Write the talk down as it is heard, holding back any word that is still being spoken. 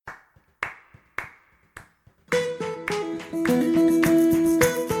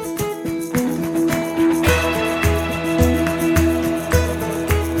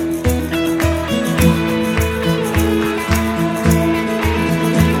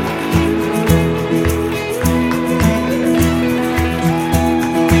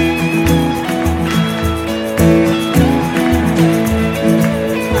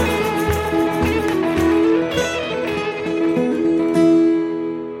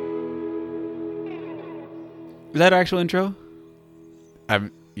Is that our actual intro?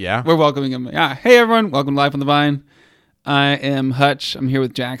 Yeah. We're welcoming him. Yeah. Hey, everyone. Welcome to Life on the Vine. I am Hutch. I'm here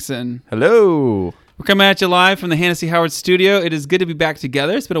with Jackson. Hello. We're coming at you live from the Hannah Howard studio. It is good to be back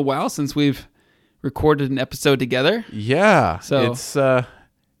together. It's been a while since we've recorded an episode together. Yeah. So it's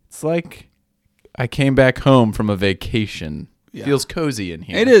like I came back home from a vacation. Yeah. Feels cozy in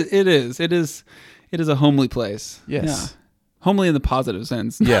here. It is a homely place. Yes. Yeah. Homely in the positive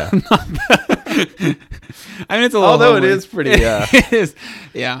sense. Yeah. I mean, it's a little Although homely. it is pretty. It is.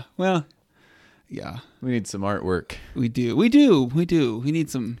 Yeah. Well, yeah. We need some artwork. We do. We need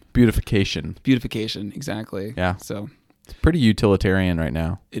some Beautification. beautification. Exactly. Yeah. So It's pretty utilitarian right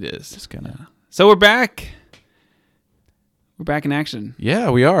now. it is. Just gonna. So we're back. We're back in action.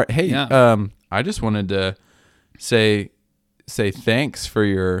 Yeah, we are. Hey, Yeah. I just wanted to say thanks for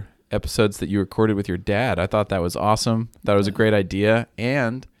your episodes that you recorded with your dad. I thought that was awesome. That was a great idea,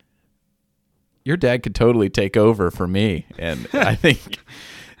 and your dad could totally take over for me. And I think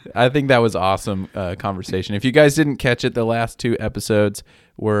that was awesome conversation. If you guys didn't catch it, the last two episodes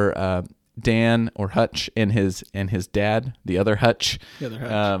were Dan or Hutch and his dad, the other Hutch. The other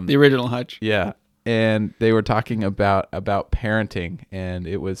Hutch. The original Hutch. Yeah. And they were talking about parenting, and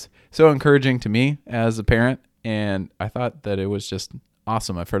it was so encouraging to me as a parent, and I thought that it was just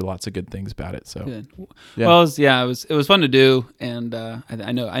awesome. I've heard lots of good things about it. So Good. Yeah. Well, it was fun to do, and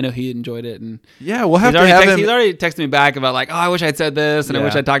I know he enjoyed it, and yeah, we'll have he's to have him. he's already texted me back about like, oh, I wish I'd said this, and I Yeah.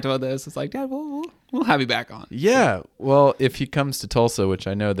 wish I talked about this. It's like, Dad, we'll have you back on. Yeah. Well, if he comes to Tulsa, which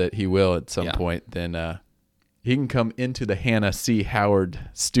I know that he will at some Yeah. point, then he can come into the Hannah C. Howard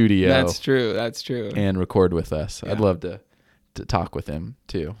studio. That's true. And record with us. Yeah. I'd love to talk with him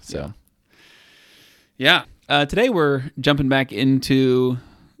too. So Yeah. Today we're jumping back into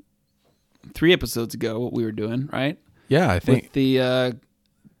 3 episodes ago what we were doing, right? yeah, I think With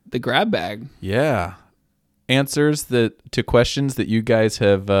the grab bag. yeah. Answers to questions that you guys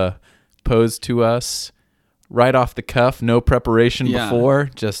have posed to us right off the cuff, no preparation Yeah. before,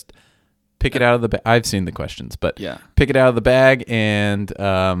 just pick it out of the bag. I've seen the questions, but Yeah. pick it out of the bag and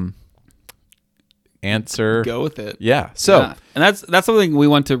answer. Go with it. Yeah. So Yeah. And that's something we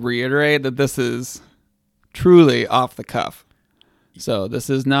want to reiterate, that this is truly off the cuff. So this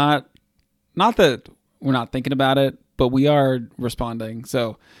is not that we're not thinking about it, but we are responding.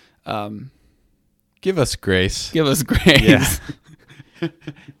 So give us grace. give us grace. Yeah.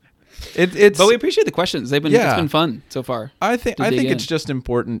 It's But we appreciate the questions. It's been fun so far. I think dig in. it's just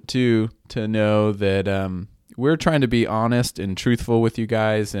important to know that we're trying to be honest and truthful with you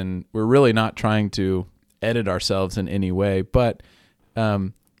guys, and we're really not trying to edit ourselves in any way. But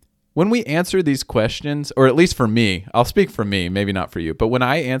when we answer these questions, or at least for me, I'll speak for me, maybe not for you, but when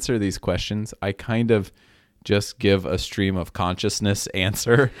I answer these questions, I kind of just give a stream of consciousness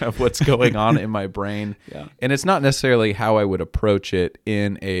answer of what's going on in my brain. Yeah. And it's not necessarily how I would approach it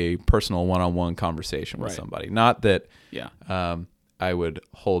in a personal one-on-one conversation with Right. somebody. Not that Yeah. I would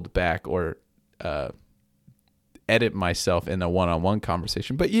hold back or edit myself in a one-on-one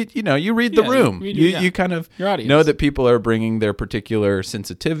conversation, but you read the Yeah, room. You kind of Your audience. know that people are bringing their particular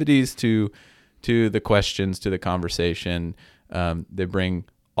sensitivities to the questions, to the conversation. They bring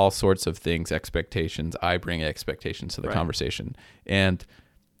all sorts of things, expectations. I bring expectations to the Right. conversation. And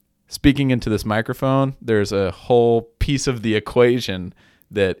speaking into this microphone, there's a whole piece of the equation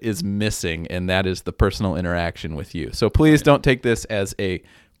that is missing, and that is the personal interaction with you. So please don't take this as a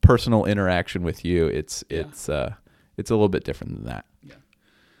personal interaction with you. It's a little bit different than that. Yeah.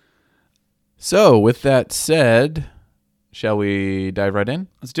 So with that said, shall we dive right in?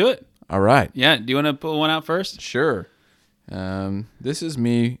 Let's do it. All right. Yeah. Do you want to pull one out first? Sure. This is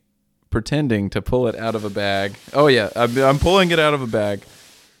me pretending to pull it out of a bag. Oh yeah, I'm pulling it out of a bag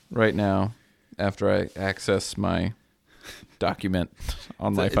right now after I access my document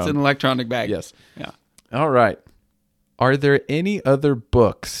on my phone. It's an electronic bag. Yes. Yeah. All right. Are there any other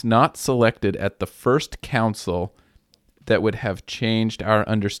books not selected at the first council that would have changed our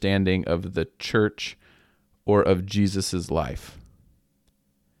understanding of the church or of Jesus's life?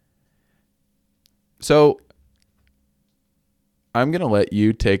 So I'm going to let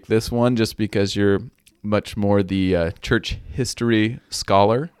you take this one just because you're much more the church history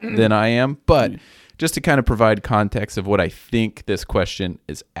scholar than I am. But just to kind of provide context of what I think this question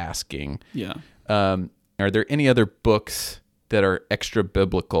is asking, Yeah. are there any other books that are extra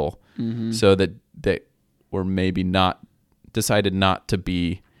biblical so that were maybe not decided not to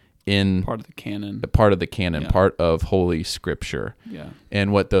be in Part of the canon. part Yeah. of Holy Scripture? Yeah.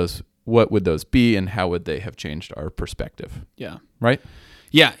 And what would those be, and how would they have changed our perspective? Yeah. Right?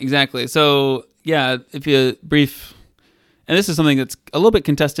 Yeah, exactly. So, yeah, if you brief, and this is something that's a little bit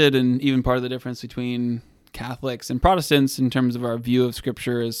contested and even part of the difference between Catholics and Protestants in terms of our view of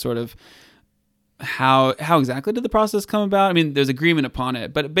Scripture is sort of how exactly did the process come about? I mean, there's agreement upon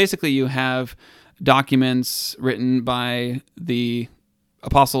it, but basically you have documents written by the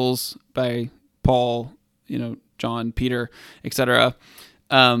apostles, by Paul, John, Peter, etc.,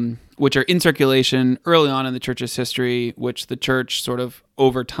 which are in circulation early on in the church's history, which the church sort of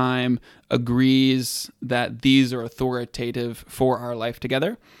over time agrees that these are authoritative for our life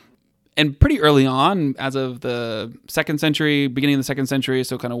together. And pretty early on, as of the second century, beginning of the second century,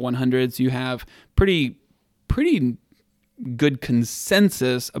 so kind of 100s, you have pretty good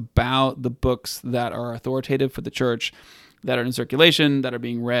consensus about the books that are authoritative for the church, that are in circulation, that are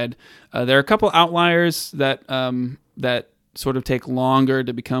being read. There are a couple outliers that sort of take longer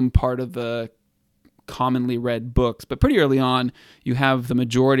to become part of the commonly read books. But pretty early on, you have the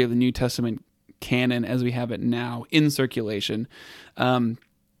majority of the New Testament canon as we have it now in circulation.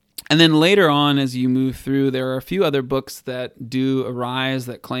 And then later on, as you move through, there are a few other books that do arise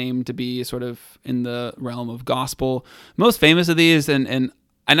that claim to be sort of in the realm of gospel. Most famous of these, and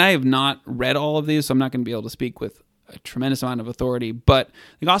I have not read all of these, so I'm not going to be able to speak with a tremendous amount of authority, but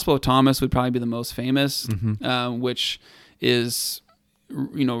the Gospel of Thomas would probably be the most famous, which is,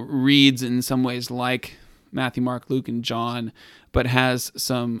 reads in some ways like Matthew, Mark, Luke, and John, but has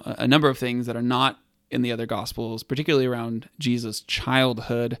a number of things that are not in the other Gospels, particularly around Jesus'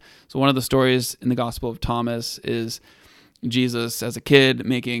 childhood. So one of the stories in the Gospel of Thomas is Jesus as a kid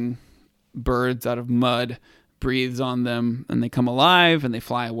making birds out of mud, breathes on them, and they come alive and they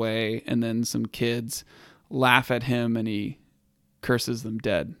fly away, and then some kids laugh at him and he curses them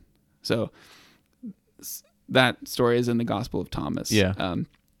dead. So that story is in the Gospel of Thomas. Yeah.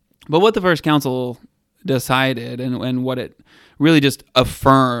 But what the First Council decided and what it really just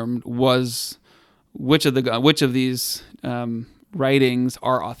affirmed was which of these writings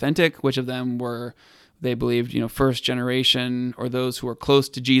are authentic, which of them were, they believed, first generation or those who were close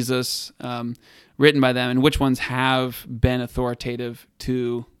to Jesus, written by them, and which ones have been authoritative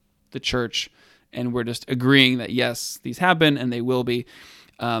to the church. And we're just agreeing that, yes, these have been and they will be.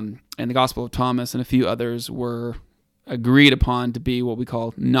 And the Gospel of Thomas and a few others were agreed upon to be what we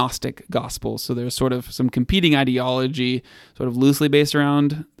call Gnostic Gospels. So there's sort of some competing ideology, sort of loosely based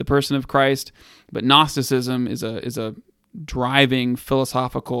around the person of Christ. But Gnosticism is a driving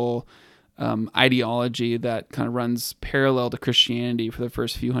philosophical ideology that kind of runs parallel to Christianity for the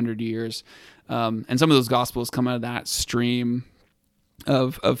first few hundred years. And some of those Gospels come out of that stream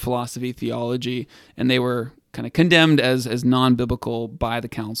of philosophy, theology, and they were kind of condemned as non-biblical by the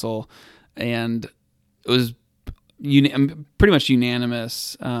council, and it was pretty much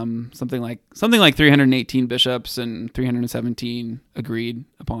unanimous. Something like 318 bishops and 317 agreed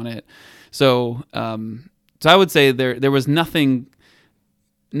upon it. So I would say there was nothing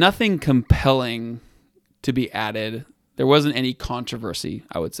compelling to be added. There wasn't any controversy,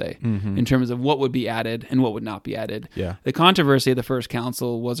 I would say, in terms of what would be added and what would not be added. Yeah. The controversy of the First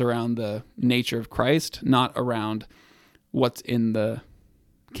Council was around the nature of Christ, not around what's in the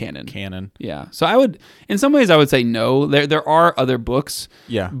canon. Yeah. So in some ways I would say no. There are other books.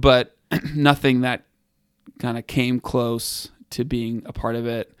 Yeah. But nothing that kind of came close to being a part of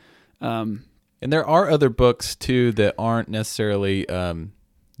it. And there are other books too that aren't necessarily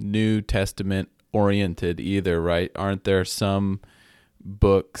New Testament oriented either, right? Aren't there some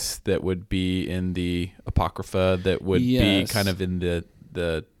books that would be in the Apocrypha that would be kind of in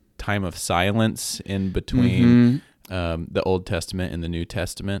the time of silence in between the Old Testament and the New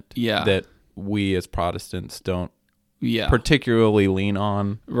Testament? Yeah. That we as Protestants don't yeah. particularly lean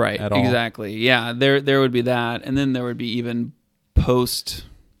on right. at all. Exactly. Yeah, there would be that, and then there would be even post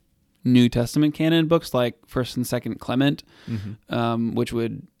New Testament canon books like First and Second Clement, which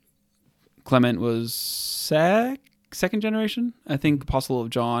would Clement was second generation, I think, Apostle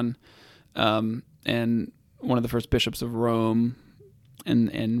of John, and one of the first bishops of Rome,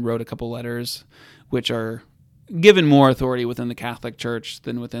 and wrote a couple letters, which are given more authority within the Catholic Church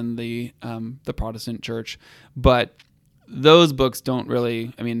than within the Protestant Church. But those books don't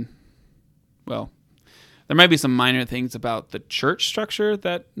really, I mean, well, there might be some minor things about the church structure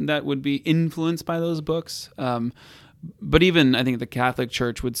that would be influenced by those books. But even I think the Catholic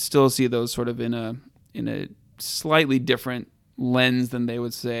Church would still see those sort of in a slightly different lens than they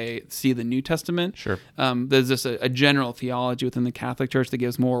would see the New Testament. Sure. There's just a general theology within the Catholic Church that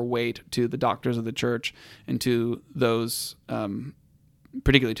gives more weight to the doctors of the church and to those,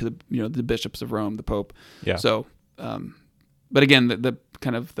 particularly to the bishops of Rome, the Pope. Yeah. So, but again, the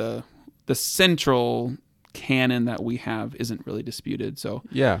kind of the central canon that we have isn't really disputed. So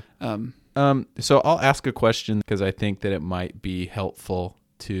yeah. So I'll ask a question because I think that it might be helpful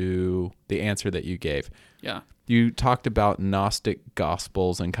to the answer that you gave. Yeah. You talked about Gnostic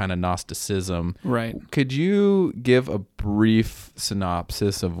Gospels and kind of Gnosticism. Right. Could you give a brief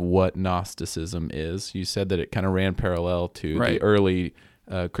synopsis of what Gnosticism is? You said that it kind of ran parallel to Right. the early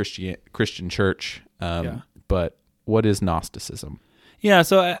Christian church. But what is Gnosticism? Yeah,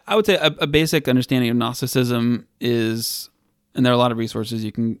 so I would say a basic understanding of Gnosticism is, and there are a lot of resources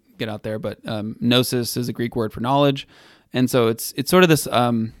you can get out there, but gnosis is a Greek word for knowledge, and so it's sort of this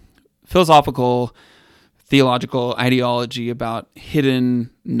philosophical, theological ideology about hidden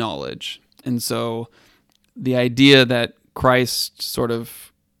knowledge. And so the idea that Christ sort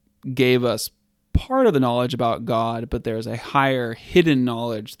of gave us part of the knowledge about God, but there's a higher hidden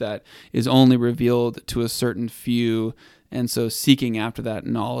knowledge that is only revealed to a certain few. And so seeking after that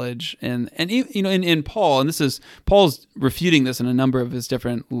knowledge, and you know, in Paul, and Paul's refuting this in a number of his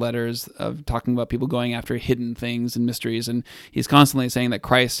different letters of talking about people going after hidden things and mysteries, and he's constantly saying that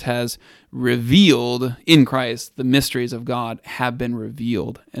Christ has revealed, in Christ, the mysteries of God have been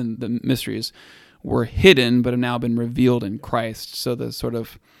revealed, and the mysteries were hidden but have now been revealed in Christ. So the sort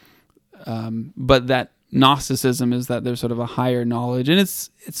of, but that Gnosticism is that there's sort of a higher knowledge, and it's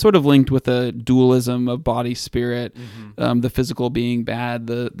sort of linked with a dualism of body spirit, the physical being bad,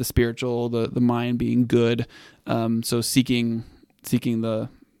 the spiritual, the mind being good. So seeking the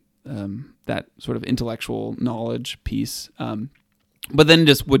that sort of intellectual knowledge piece, but then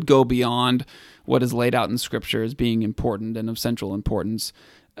just would go beyond what is laid out in Scripture as being important and of central importance,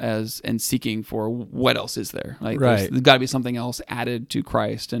 and seeking for what else is there. Like there's got to be something else added to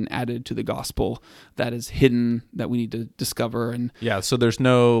Christ and added to the gospel that is hidden that we need to discover. And so there's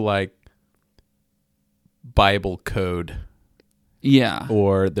no like Bible code. Yeah.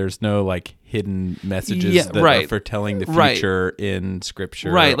 Or there's no like hidden messages that are foretelling the future in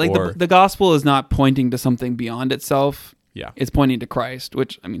Scripture. Right. Like the gospel is not pointing to something beyond itself. Yeah. It's pointing to Christ,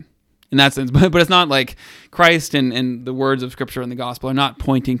 which, I mean, in that sense, but it's not like Christ and the words of Scripture and the gospel are not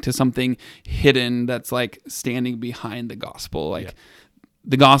pointing to something hidden that's like standing behind the gospel. Like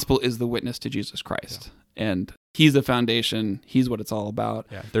the gospel is the witness to Jesus Christ, and he's the foundation. He's what it's all about.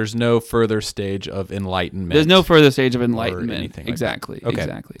 Yeah. There's no further stage of enlightenment. There's no further stage of enlightenment. Like exactly. Okay.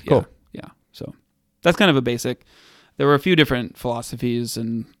 Exactly. Cool. Yeah. So that's kind of a basic. There were a few different philosophies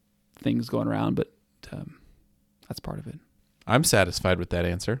and things going around, but that's part of it. I'm satisfied with that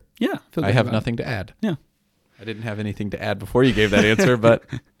answer. Yeah. I have nothing to add. Yeah. I didn't have anything to add before you gave that answer, but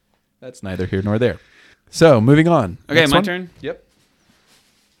that's neither here nor there. So, moving on. Okay, Next my one? turn? Yep.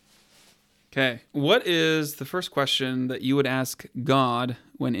 Okay. What is the first question that you would ask God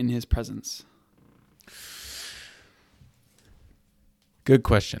when in his presence? Good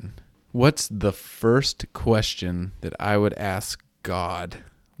question. What's the first question that I would ask God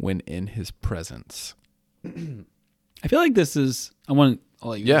when in his presence? I feel like this is, I'll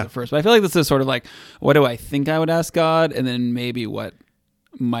let you go Yeah. first, but I feel like this is sort of like, what do I think I would ask God? And then maybe what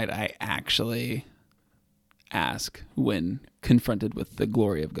might I actually ask when confronted with the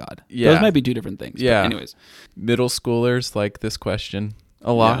glory of God? Yeah. Those might be two different things. Yeah. But anyways. Middle schoolers like this question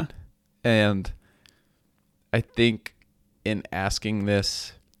a lot. And I think in asking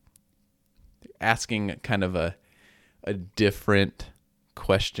this, asking kind of a different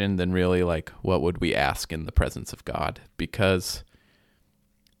question than really like what would we ask in the presence of God, because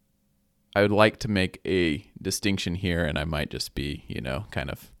I would like to make a distinction here, and I might just be, kind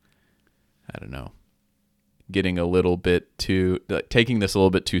of, I don't know, getting a little bit too, taking this a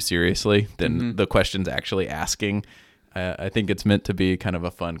little bit too seriously than the question's actually asking. I think it's meant to be kind of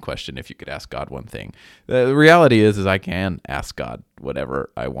a fun question if you could ask God one thing. The reality is I can ask God whatever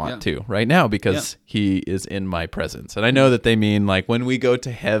I want to right now because he is in my presence. And I know that they mean like when we go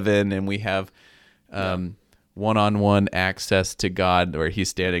to heaven and we have one-on-one access to God where he's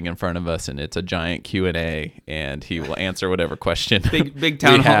standing in front of us and it's a giant Q&A and he will answer whatever question Big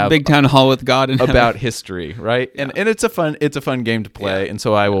town hall with God in heaven. about history, right? Yeah. And it's a fun game to play, and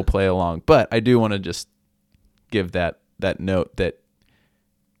so I will play along. But I do want to just give that note that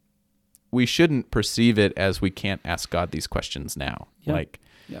we shouldn't perceive it as we can't ask God these questions now.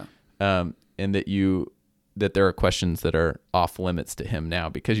 And that there are questions that are off limits to him now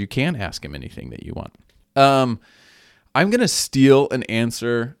because you can ask him anything that you want. I'm going to steal an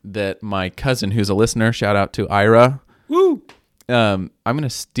answer that my cousin, who's a listener, shout out to Ira. Woo! I'm going to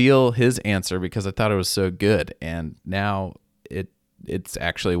steal his answer because I thought it was so good, and now it's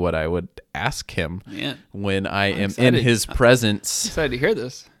actually what I would ask him when I am in his presence. I'm excited to hear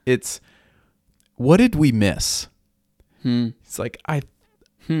this. It's, what did we miss? It's like,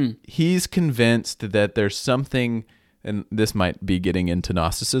 he's convinced that there's something and this might be getting into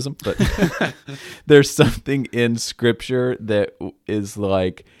Gnosticism, but there's something in Scripture that is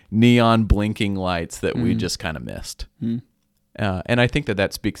like neon blinking lights that we just kind of missed. And I think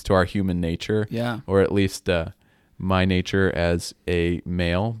that speaks to our human nature, or at least my nature as a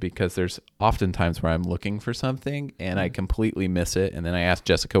male, because there's oftentimes where I'm looking for something and I completely miss it, and then I ask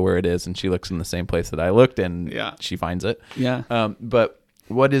Jessica where it is, and she looks in the same place that I looked, and she finds it. But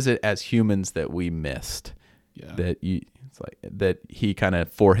what is it as humans that we missed? It's like that he kind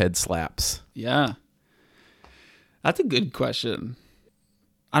of forehead slaps. Yeah, that's a good question.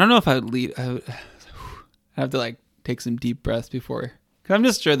 I don't know if I would lead. I have to like take some deep breaths before. Cause I'm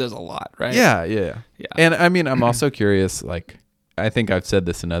just sure there's a lot, right? Yeah. And I mean, I'm also curious, like, I think I've said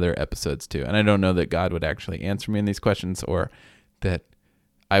this in other episodes too, and I don't know that God would actually answer me in these questions, or that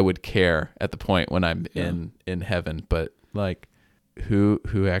I would care at the point when I'm in heaven, but like, who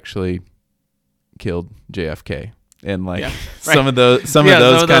actually killed JFK? And like some of those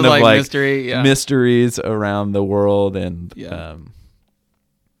kind of like mysteries around the world, and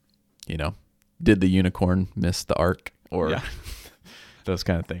did the unicorn miss the ark, or those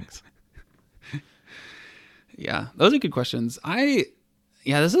kind of things. Yeah, those are good questions. This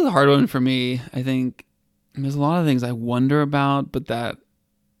is a hard one for me. I think there's a lot of things I wonder about, but that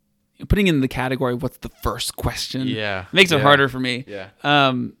putting in the category, what's the first question? Makes it harder for me.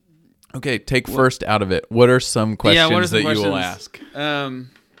 Okay, take first out of it. What are some questions you will ask? I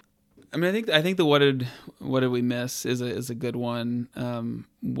mean, I think the what did we miss is a good one.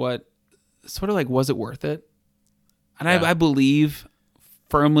 What sort of like, was it worth it? And I believe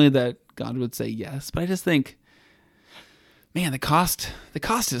firmly that God would say yes, but I just think, man, the cost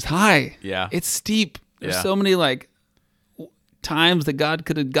is high. Yeah, it's steep. There's so many like times that God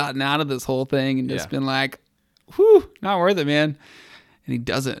could have gotten out of this whole thing and just been like, whew, not worth it, man. And he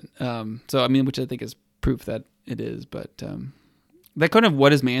doesn't. So, I mean, which I think is proof that it is. But that kind of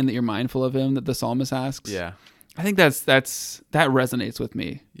what is man that you're mindful of him that the psalmist asks. Yeah. I think that resonates with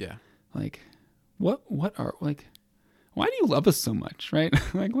me. Yeah. Like, why do you love us so much, right?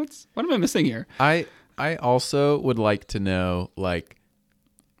 Like, what am I missing here? I also would like to know, like,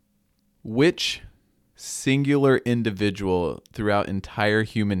 which singular individual throughout entire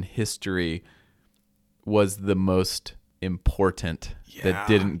human history was the most important that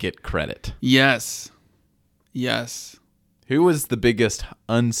didn't get credit. Yes. Who was the biggest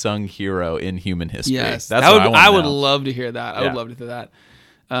unsung hero in human history? Yes, that's I would love to hear that. I would love to hear that.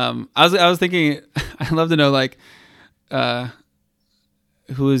 I was thinking, I'd love to know, like,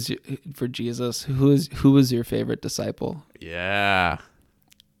 who is for Jesus? Who was your favorite disciple? Yeah,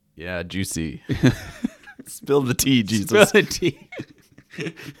 juicy. Spill the tea, Jesus. Spill the tea.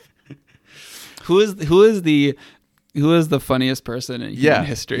 Who is the funniest person in human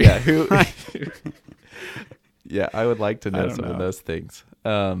history? Yeah, who? Yeah, I would like to know some of those things.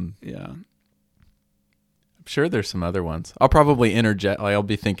 I'm sure there's some other ones. I'll probably interject. Like, I'll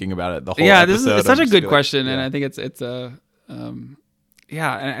be thinking about it the whole episode. It's such a good question, and I think it's a and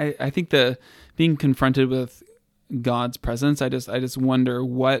I think the being confronted with God's presence, I just wonder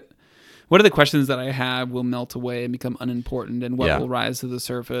what are the questions that I have will melt away and become unimportant, and what will rise to the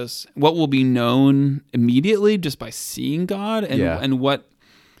surface, what will be known immediately just by seeing God, and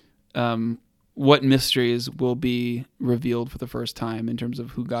what mysteries will be revealed for the first time in terms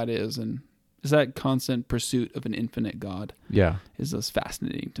of who God is, and is that constant pursuit of an infinite God is just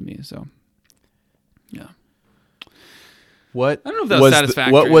fascinating to me. So, yeah. I don't know if that was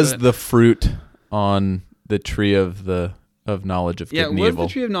satisfactory. What was the fruit on the tree of knowledge of good and evil? Was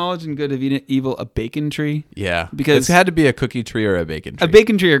the tree of knowledge and good of evil a bacon tree? Yeah, because it had to be a cookie tree or a bacon tree. A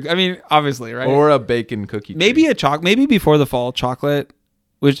bacon tree, obviously, right? Or a bacon cookie tree. Maybe maybe before the fall chocolate,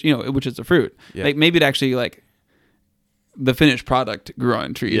 which is a fruit. Yeah. Like, maybe it actually, like, the finished product grew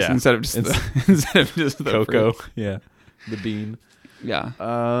on trees instead of just the cocoa. Fruit. Yeah, the bean. Yeah.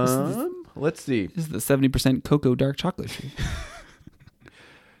 Let's see. This is the 70% cocoa dark chocolate tree.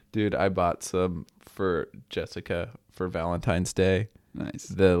 Dude, I bought some for Jessica for Valentine's Day. Nice.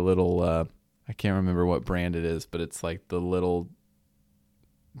 The little I can't remember what brand it is, but it's like the little.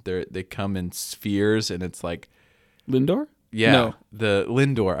 They come in spheres, and it's like Lindor. Yeah, no. The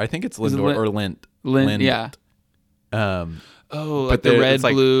Lindor. I think it's Lindor or Lindt. Lindt. Yeah. Like the red,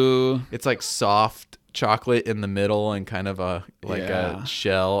 blue. It's like soft chocolate in the middle and kind of a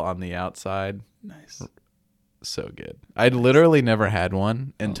shell on the outside. Nice. So good. I'd literally never had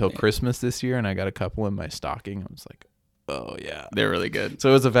one until Christmas this year, and I got a couple in my stocking. I was like, oh yeah, they're really good. So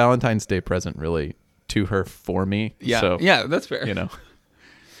it was a Valentine's Day present, really, to her for me. Yeah. So, yeah, that's fair.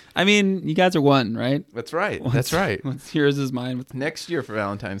 I mean, you guys are one, right? That's right. That's right. What's yours is mine. Next year for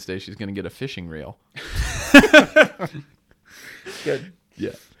Valentine's Day, she's going to get a fishing reel. Good.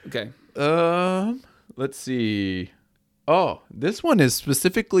 Yeah. Okay. Let's see. Oh, this one is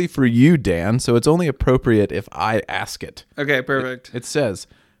specifically for you, Dan, so it's only appropriate if I ask it. Okay, perfect. It says,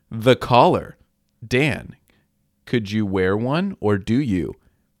 the caller, Dan, could you wear one or do you?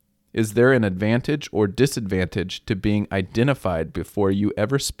 Is there an advantage or disadvantage to being identified before you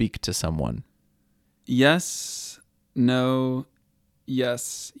ever speak to someone? Yes, no,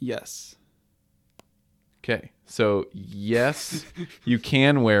 yes, yes. Okay, so yes, you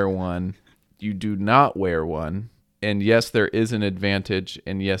can wear one. You do not wear one. And yes, there is an advantage.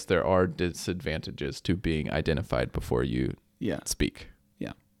 And yes, there are disadvantages to being identified before you speak.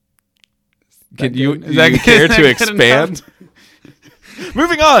 Yeah. Can you care to expand?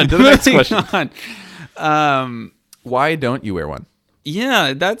 Moving on to the next question. Why don't you wear one?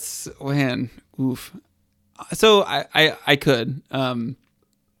 Yeah, that's, man, oof. So I could, a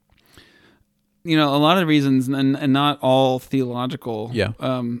lot of reasons and not all theological. Yeah.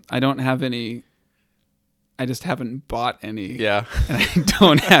 I don't have any, I just haven't bought any. Yeah. And I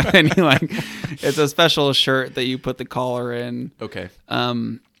don't have any, it's a special shirt that you put the collar in. Okay.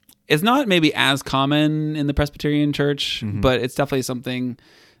 It's not maybe as common in the Presbyterian Church, but it's definitely something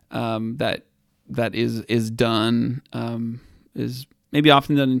that is done, is maybe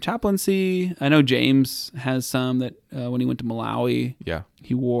often done in chaplaincy. I know James has some that when he went to Malawi,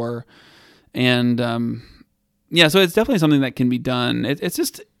 he wore. And so it's definitely something that can be done. It's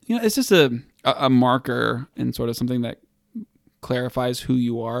just, it's just a marker and sort of something that clarifies who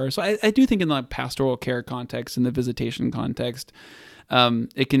you are. So I do think in the pastoral care context, in the visitation context,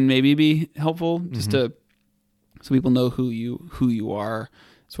 it can maybe be helpful just so people know who you are.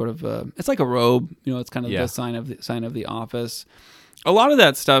 Sort of, it's like a robe, it's kind of the sign of the office. A lot of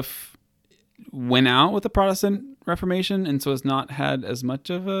that stuff went out with the Protestant Reformation, and so it's not had as much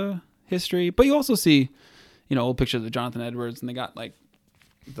of a history. But you also see, old pictures of Jonathan Edwards, and they got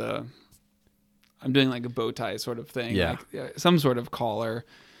I'm doing like a bow tie sort of thing, some sort of collar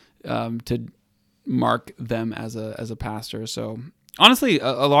to mark them as a pastor. So honestly,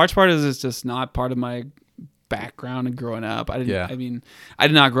 a large part of this is just not part of my background and growing up. I did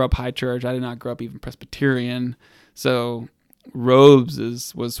not grow up high church. I did not grow up even Presbyterian. So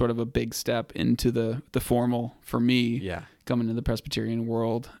robes was sort of a big step into the formal for me coming into the Presbyterian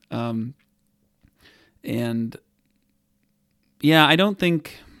world. I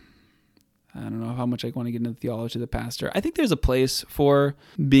don't know how much I want to get into the theology of the pastor. I think there's a place for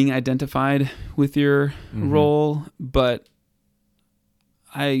being identified with your role, but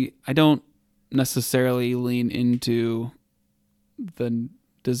I don't necessarily lean into the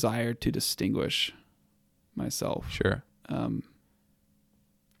desire to distinguish myself. Sure.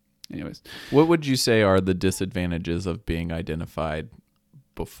 Anyways. What would you say are the disadvantages of being identified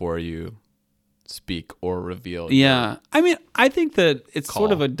before you speak or reveal? I mean, I think that it's call.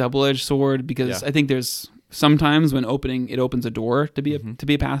 sort of a double-edged sword because I think there's sometimes when it opens a door to be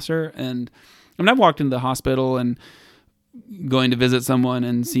a pastor. And I mean, I've walked into the hospital and going to visit someone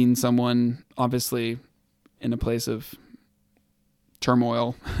and seen someone obviously in a place of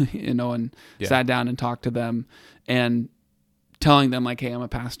turmoil, and sat down and talked to them and telling them like, hey, I'm a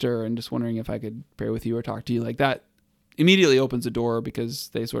pastor and just wondering if I could pray with you or talk to you. Like that immediately opens a door because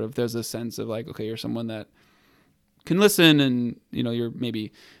there's a sense of like, okay, you're someone that can listen and, you're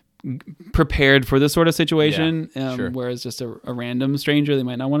maybe prepared for this sort of situation. Whereas just a random stranger they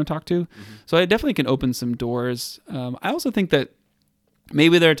might not want to talk to. So it definitely can open some doors. I also think that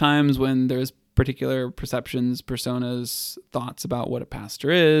maybe there are times when there's particular perceptions, personas, thoughts about what a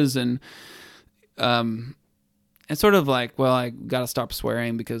pastor is. And, it's sort of like, well, I got to stop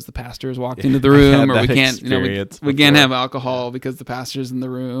swearing because the pastor's walked into the room, or we can't, we can't have alcohol because the pastor's in the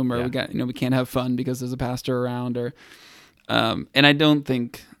room, or we can't have fun because there's a pastor around, or, and I don't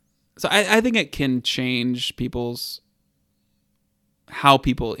think, so I think it can change how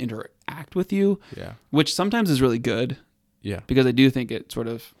people interact with you, which sometimes is really good. Because I do think it sort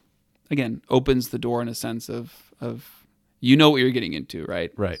of, again, opens the door in a sense of what you're getting into,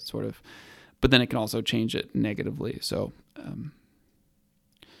 right? Right. Sort of. But then it can also change it negatively. So,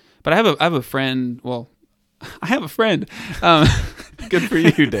 but I have a friend. Well, I have a friend. Good for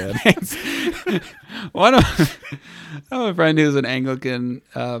you, Dad. Thanks. I have a friend who's an Anglican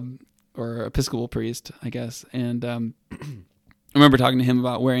or Episcopal priest, I guess. And I remember talking to him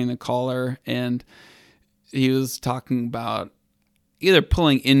about wearing the collar, and he was talking about either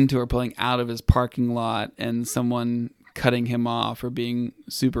pulling into or pulling out of his parking lot and someone cutting him off or being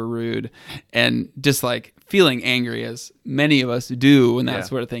super rude and just like feeling angry, as many of us do when that Yeah.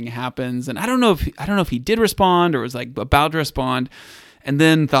 sort of thing happens. And I don't know if he did respond or was like about to respond, and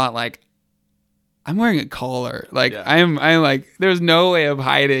then thought like, I'm wearing a collar. Like Yeah. I'm like, there's no way of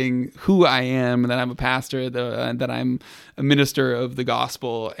hiding who I am, and that I'm a pastor, that I'm a minister of the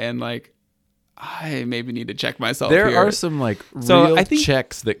gospel, and like I maybe need to check myself. There here. are some like So real I think-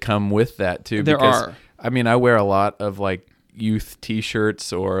 checks that come with that too. There because, are. I mean, I wear a lot of like youth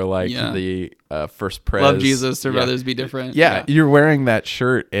T-shirts or like Yeah. the First Pres. Love Jesus or Yeah. others be different. Yeah, you're wearing that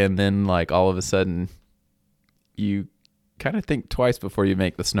shirt, and then like all of a sudden, you kind of think twice before you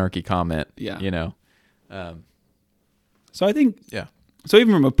make the snarky comment. Yeah. You know. So I think Yeah. so.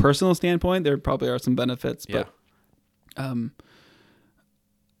 Even from a personal standpoint, there probably are some benefits. Yeah. But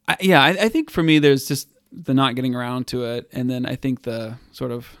I think for me, there's just the not getting around to it, and then I think the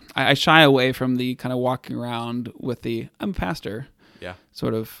sort of I shy away from the kind of walking around with the I'm a pastor Yeah.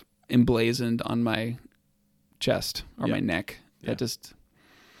 sort of emblazoned on my chest or Yeah. my neck. Yeah. That just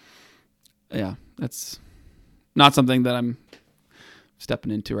that's not something that I'm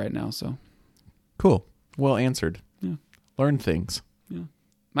stepping into right now. So Cool. Well answered. Yeah. Learn things.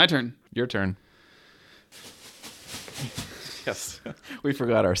 my turn. Your turn. Yes. We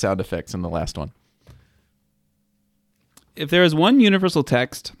forgot our sound effects in the last one. If there is one universal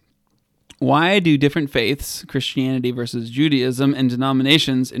text, why do different faiths, Christianity versus Judaism, and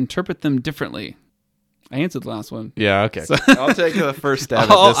denominations interpret them differently? I answered the last one. Yeah, okay. I'll take the first stab at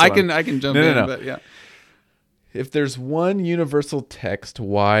this I one. can jump No, in, no. but yeah. If there's one universal text,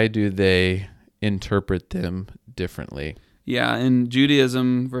 why do they interpret them differently? Yeah, in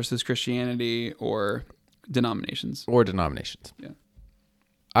Judaism versus Christianity or denominations. Or denominations? Yeah.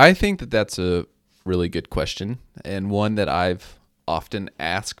 I think that that's a really good question, and one that I've often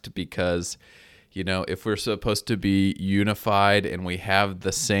asked because, you know, if we're supposed to be unified and we have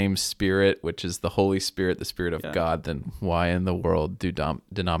the same Spirit, which is the Holy Spirit, the Spirit of Yeah. God, then why in the world do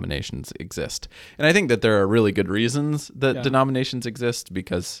denominations exist? And I think that there are really good reasons that Yeah. denominations exist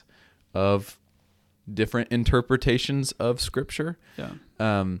because of different interpretations of Scripture. Yeah.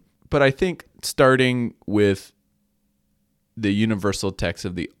 But I think starting with the universal text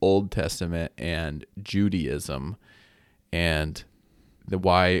of the Old Testament and Judaism, and the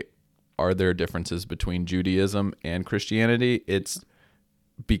why are there differences between Judaism and Christianity? It's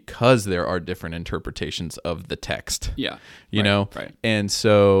because there are different interpretations of the text. Yeah. You Right, know? right. And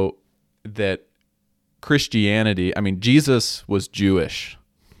so that Christianity, I mean, Jesus was Jewish.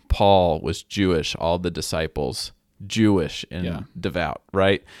 Paul was Jewish. All the disciples, Jewish and Yeah. devout,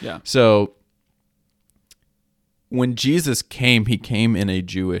 right? Yeah. So when Jesus came, he came in a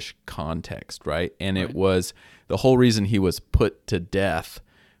Jewish context, right? And it Right. was the whole reason he was put to death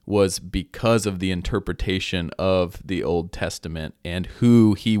was because of the interpretation of the Old Testament and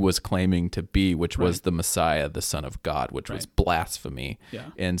who he was claiming to be, which was Right. the Messiah, the Son of God, which was Right. blasphemy.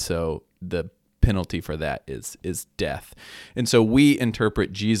 Yeah. And so the penalty for that is death. And so we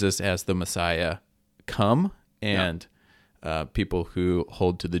interpret Jesus as the Messiah come, and people who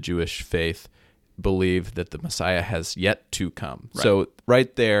hold to the Jewish faith believe that the Messiah has yet to come. Right. So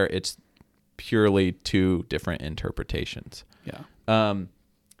right there, it's purely two different interpretations. Yeah.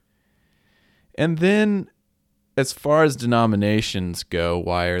 And then as far as denominations go,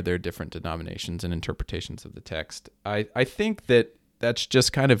 why are there different denominations and interpretations of the text? I think that that's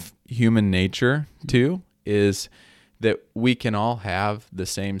just kind of human nature too, is that we can all have the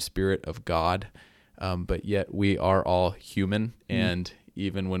same Spirit of God, but yet we are all human. And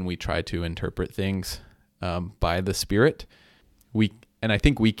even when we try to interpret things by the Spirit, and I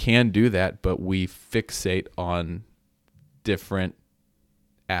think we can do that, but we fixate on different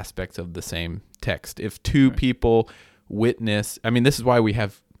aspects of the same text. If two people witness, I mean, this is why we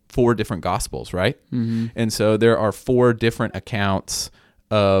have 4 different gospels, right? Mm-hmm. And so there are 4 different accounts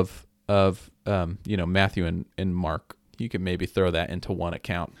of Matthew and Mark. You could maybe throw that into one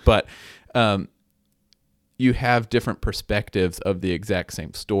account, but you have different perspectives of the exact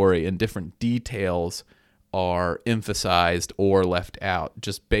same story, and different details are emphasized or left out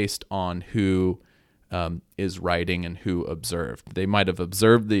just based on who is writing and who observed. They might have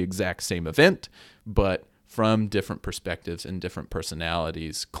observed the exact same event, but from different perspectives and different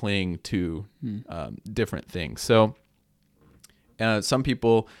personalities cling to different things. So some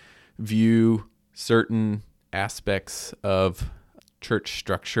people view certain aspects of church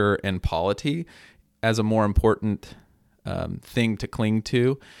structure and polity as a more important thing to cling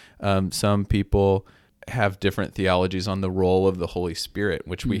to. Some people have different theologies on the role of the Holy Spirit,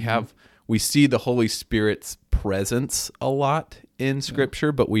 which we see the Holy Spirit's presence a lot in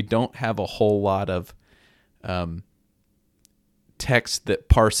Scripture, but we don't have a whole lot of text that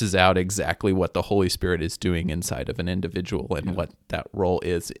parses out exactly what the Holy Spirit is doing inside of an individual and what that role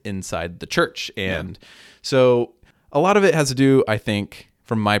is inside the church. And so a lot of it has to do, I think,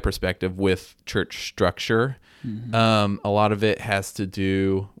 from my perspective, with church structure. A lot of it has to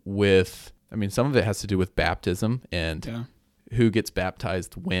do with, some of it has to do with baptism and who gets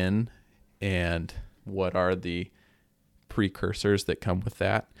baptized when and what are the precursors that come with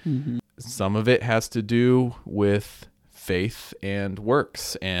that. Some of it has to do with faith and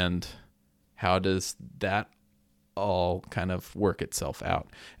works and how does that all kind of work itself out.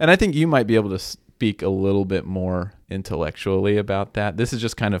 And I think you might be able to speak a little bit more intellectually about that. This is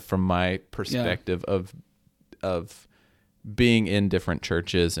just kind of from my perspective of being in different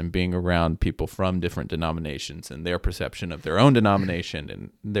churches and being around people from different denominations and their perception of their own denomination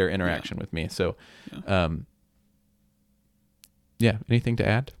and their interaction with me. So, anything to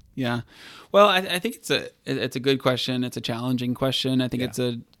add? Yeah. Well, I think it's a good question. It's a challenging question. I think it's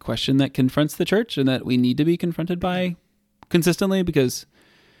a question that confronts the church and that we need to be confronted by consistently, because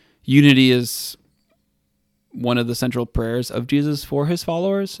unity is one of the central prayers of Jesus for his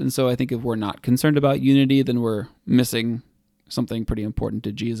followers. And so I think if we're not concerned about unity, then we're missing something pretty important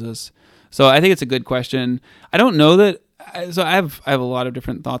to Jesus. So I think it's a good question. I don't know that. So I have a lot of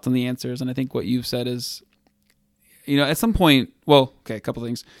different thoughts on the answers. And I think what you've said is, at some point, a couple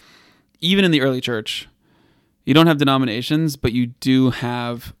things. Even in the early church, you don't have denominations, but you do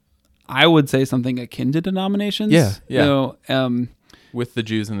have, I would say, something akin to denominations. Yeah. With the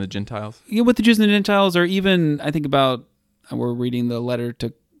Jews and the Gentiles. With the Jews and the Gentiles, or even, I think about, we're reading the letter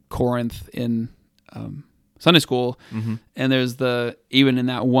to Corinth in Sunday school, and there's even in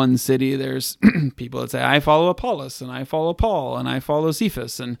that one city, there's people that say, I follow Apollos, and I follow Paul, and I follow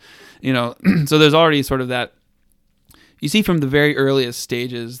Cephas, and, so there's already sort of that. You see from the very earliest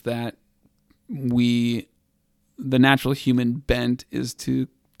stages that the natural human bent is to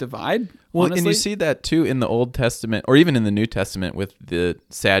divide. Well, honestly. And you see that too in the Old Testament, or even in the New Testament, with the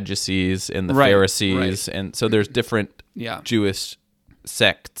Sadducees and the Pharisees, and so there's different Jewish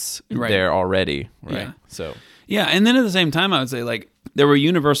sects there already, right? Yeah. So and then at the same time, I would say there were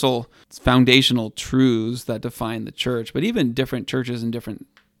universal foundational truths that define the church, but even different churches in different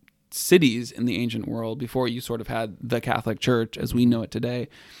cities in the ancient world, before you sort of had the Catholic Church as we know it today,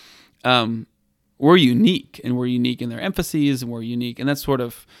 were unique, and were unique in their emphases, and were unique. And that's sort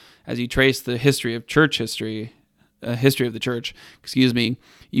of, as you trace the history of church history of the church,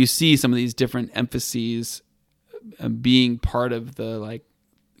 you see some of these different emphases being part of the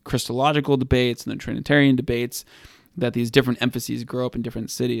Christological debates and the Trinitarian debates, that these different emphases grow up in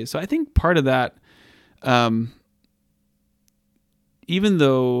different cities. So I think part of that, even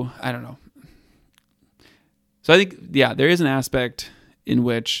though, I don't know. So I think, there is an aspect in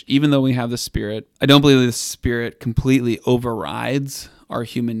which, even though we have the Spirit, I don't believe the Spirit completely overrides our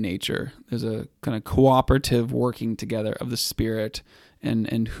human nature. There's a kind of cooperative working together of the Spirit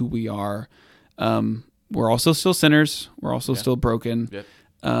and who we are. We're also still sinners. We're also still broken. Yep.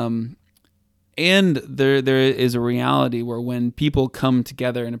 And there is a reality where when people come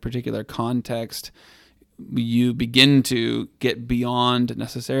together in a particular context, you begin to get beyond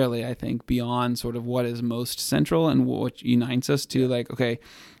necessarily, I think, beyond sort of what is most central and what unites us to okay,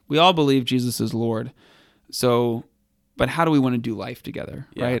 we all believe Jesus is Lord. So, but how do we want to do life together,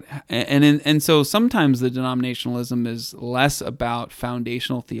 right? And so sometimes the denominationalism is less about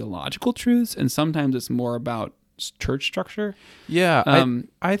foundational theological truths, and sometimes it's more about church structure. Yeah,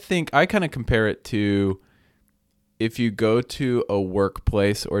 I think I kind of compare it to, if you go to a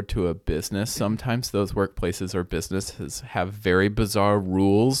workplace or to a business, sometimes those workplaces or businesses have very bizarre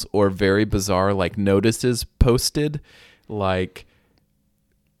rules or very bizarre notices posted, or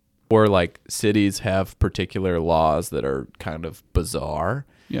cities have particular laws that are kind of bizarre.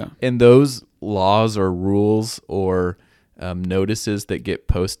 Yeah. And those laws or rules or notices that get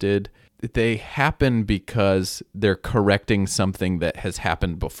posted, they happen because they're correcting something that has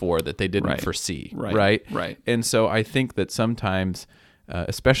happened before that they didn't foresee, right? And so I think that sometimes,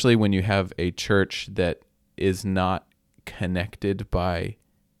 especially when you have a church that is not connected by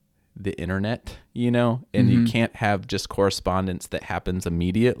the internet, and you can't have just correspondence that happens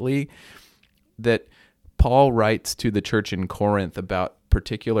immediately, that Paul writes to the church in Corinth about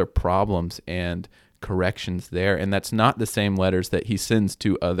particular problems and corrections there, and that's not the same letters that he sends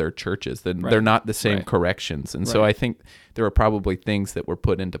to other churches. They're not the same corrections. And so I think there are probably things that were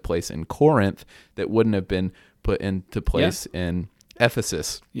put into place in Corinth that wouldn't have been put into place in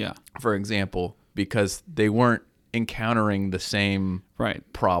Ephesus, for example, because they weren't encountering the same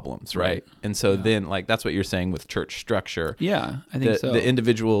problems, right? And so then that's what you're saying with church structure. Yeah, I think so. The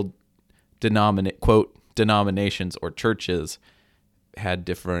individual denominations or churches had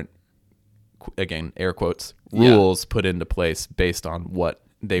different, again, air quotes, Yeah. rules put into place based on what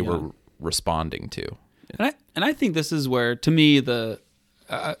they Yeah. were responding to. And I think this is where, to me,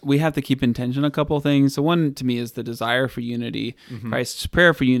 we have to keep in tension a couple of things. So one, to me, is the desire for unity, Christ's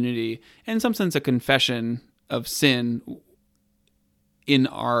prayer for unity, and in some sense a confession of sin in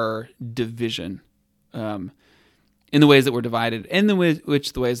our division, in the ways that we're divided, and the ways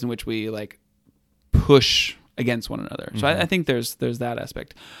in which we like push against one another. So I think there's that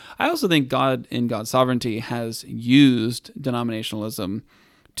aspect. I also think God, in God's sovereignty, has used denominationalism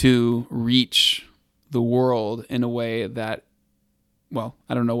to reach the world in a way that, well,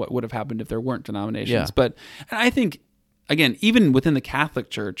 I don't know what would have happened if there weren't denominations. Yeah. But I think, again, even within the Catholic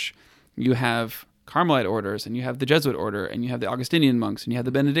Church, you have Carmelite orders, and you have the Jesuit order, and you have the Augustinian monks, and you have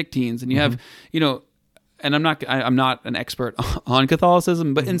the Benedictines, and you have, and I'm not an expert on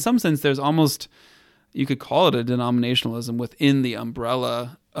Catholicism, but in some sense, there's almost, you could call it a denominationalism within the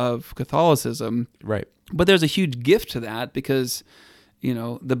umbrella of Catholicism. Right. But there's a huge gift to that because,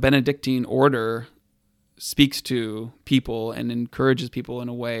 the Benedictine order speaks to people and encourages people in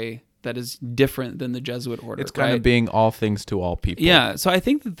a way that is different than the Jesuit order. It's kind of being all things to all people. Yeah. So I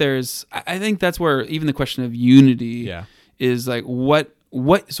think that I think that's where even the question of unity is like, what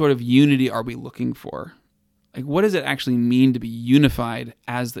sort of unity are we looking for? Like, what does it actually mean to be unified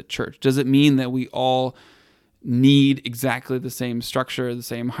as the church? Does it mean that we all need exactly the same structure, the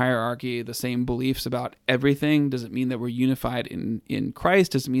same hierarchy, the same beliefs about everything? Does it mean that we're unified in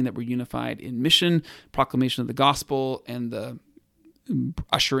Christ? Does it mean that we're unified in mission, proclamation of the gospel, and the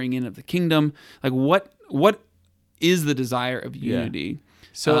ushering in of the kingdom? Like, what is the desire of unity?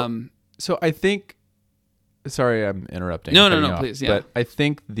 So I think, sorry, I'm interrupting. No, please. Yeah. But I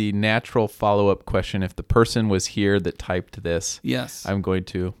think the natural follow-up question, if the person was here that typed this, Yes. I'm going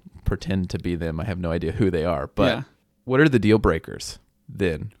to pretend to be them. I have no idea who they are. But what are the deal breakers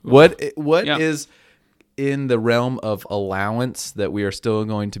then? What is in the realm of allowance that we are still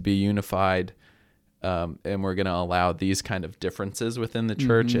going to be unified, and we're going to allow these kind of differences within the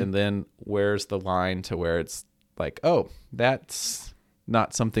church? And then where's the line to where it's like, oh, that's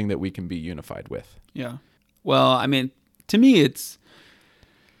not something that we can be unified with? Yeah. Well, I mean, to me,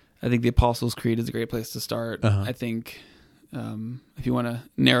 I think the Apostles' Creed is a great place to start. I think if you want to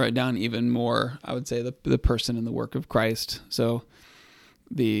narrow it down even more, I would say the person and the work of Christ. So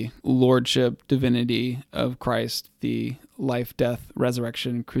the lordship, divinity of Christ, the life, death,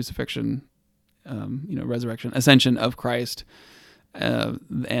 resurrection, crucifixion, resurrection, ascension of Christ,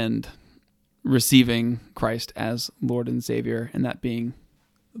 and receiving Christ as Lord and Savior, and that being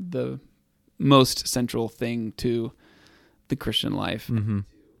the most central thing to the Christian life.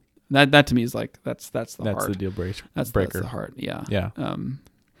 That to me is like that's the heart. That's the deal breaker. That's the heart. Yeah. Yeah.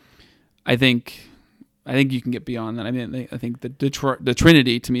 I think you can get beyond that. I mean, I think the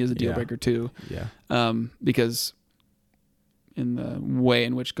Trinity to me is a deal breaker too. Yeah. Because in the way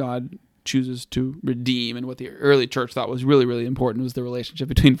in which God chooses to redeem, and what the early church thought was really, really important, was the relationship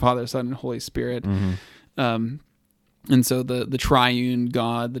between Father, Son, and Holy Spirit. And so the triune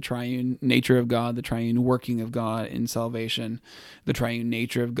God, the triune nature of God, the triune working of God in salvation, the triune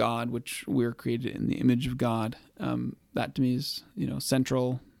nature of God, which we're created in the image of God, that to me is,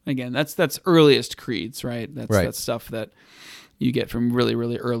 central. Again, that's earliest creeds, right? That's stuff that you get from really,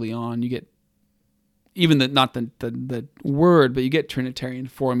 really early on. You get even not the word, but you get Trinitarian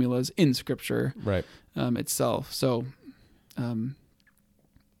formulas in Scripture itself. So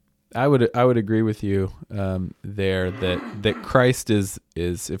I would agree with you there that Christ is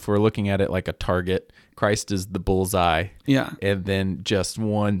if we're looking at it like a target, Christ is the bullseye. Yeah. And then just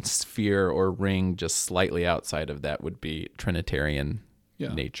one sphere or ring just slightly outside of that would be Trinitarian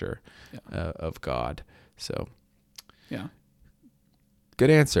nature of God. So yeah. Good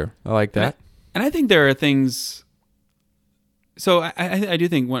answer. I like that. And I think there are things. So I do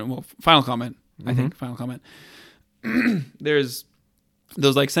think final comment. I think final comment. There's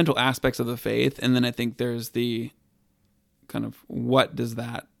those like central aspects of the faith, and then I think there's the kind of what does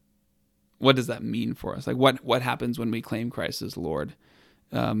that mean for us? Like what happens when we claim Christ as Lord?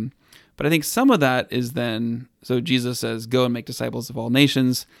 But I think some of that is then, so Jesus says, "Go and make disciples of all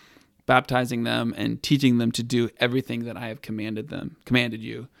nations, baptizing them and teaching them to do everything that I have commanded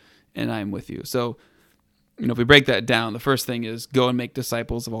you, and I am with you." So, if we break that down, the first thing is go and make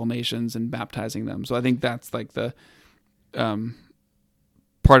disciples of all nations and baptizing them. So I think that's like the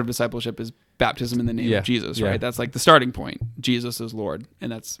part of discipleship is baptism in the name of Jesus, right? That's like the starting point. Jesus is Lord.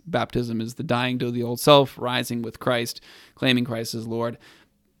 And that's baptism is the dying to the old self, rising with Christ, claiming Christ as Lord.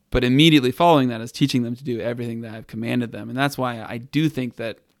 But immediately following that is teaching them to do everything that I've commanded them. And that's why I do think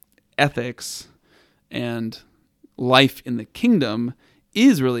that ethics and life in the kingdom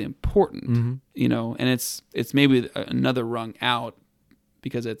is really important, Mm-hmm. and it's maybe another rung out,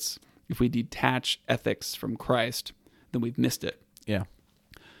 because it's, if we detach ethics from Christ, then we've missed it. Yeah.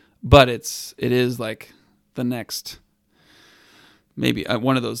 But it is like the next, maybe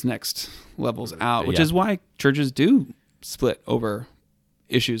one of those next levels out, which Yeah. is why churches do split over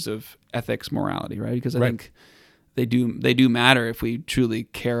issues of ethics, morality, right? Because I Right. think they do matter if we truly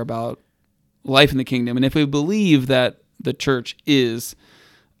care about life in the kingdom, and if we believe that the church is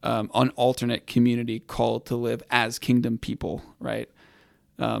an alternate community called to live as kingdom people, right?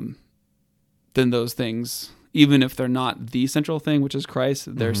 Then those things, even if they're not the central thing, which is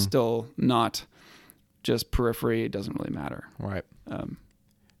Christ, they're still not just periphery. It doesn't really matter. Right.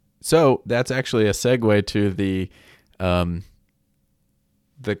 So that's actually a segue to the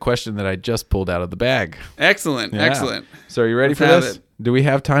question that I just pulled out of the bag. Excellent. Yeah. Excellent. So are you ready Let's for have this? it. Do we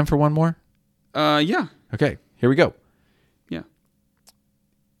have time for one more? Yeah. Okay, here we go. Yeah.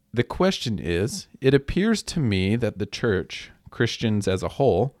 The question is, it appears to me that the church, Christians as a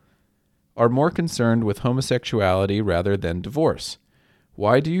whole, are more concerned with homosexuality rather than divorce.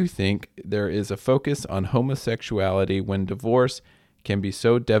 Why do you think there is a focus on homosexuality when divorce can be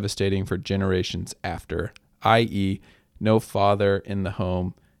so devastating for generations after, i.e., no father in the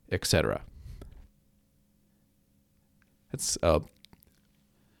home, etc.? That's a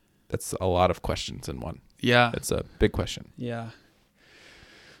lot of questions in one. Yeah. It's a big question. Yeah.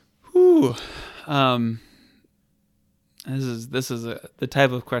 Whew. This is the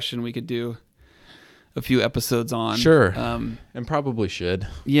type of question we could do a few episodes on. Sure. And probably should.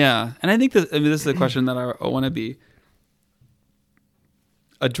 Yeah, and I think this is a question that I want to be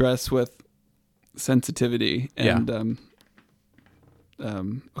addressed with sensitivity. And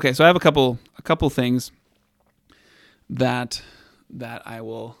okay, so I have a couple things that I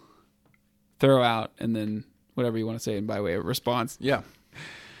will throw out, and then whatever you want to say by way of response. Yeah.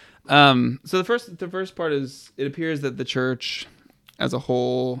 So the first part is, it appears that the church as a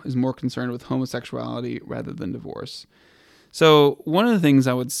whole is more concerned with homosexuality rather than divorce. So one of the things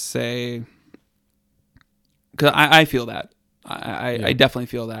I would say, because I feel that, I definitely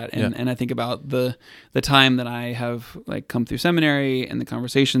feel that, and I think about the time that I have like come through seminary and the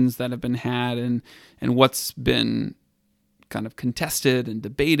conversations that have been had, and what's been kind of contested and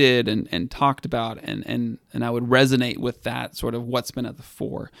debated and talked about, and I would resonate with that sort of what's been at the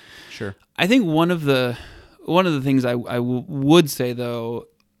fore. Sure. I think one of the things I would say, though,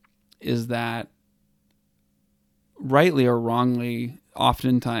 is that rightly or wrongly,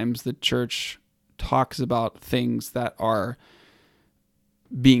 oftentimes the church talks about things that are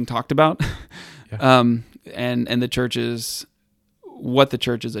being talked about. Yeah. And the church's what the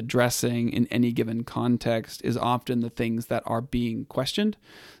church is addressing in any given context is often the things that are being questioned.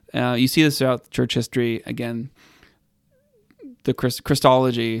 You see this throughout church history. Again, the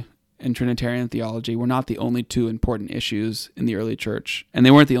Christology and Trinitarian theology were not the only two important issues in the early church, and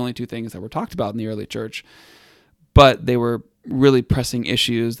they weren't the only two things that were talked about in the early church, but they were really pressing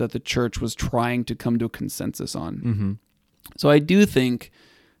issues that the church was trying to come to a consensus on. Mm-hmm. So I do think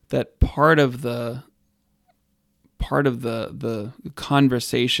that part of the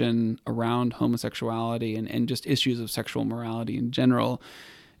conversation around homosexuality and just issues of sexual morality in general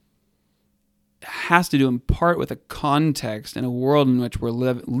has to do in part with a context and a world in which we're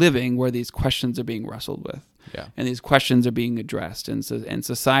living, where these questions are being wrestled with. Yeah. And these questions are being addressed. And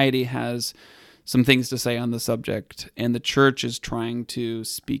society has some things to say on the subject, and the church is trying to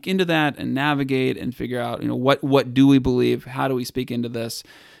speak into that and navigate and figure out, what do we believe? How do we speak into this?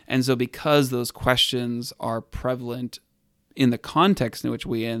 And so because those questions are prevalent in the context in which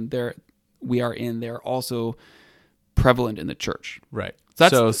we are in, they're also prevalent in the church. Right.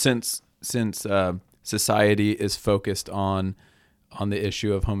 So since society is focused on the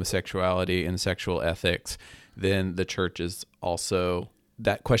issue of homosexuality and sexual ethics, then the church is also,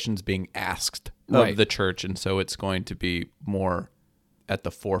 that question's being asked of Right. the church, and so it's going to be more at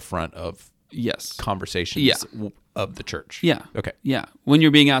the forefront of Yes. conversations Yeah. of the church. Yeah. Okay. Yeah. When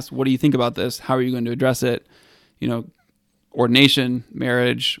you're being asked, what do you think about this? How are you going to address it? Ordination,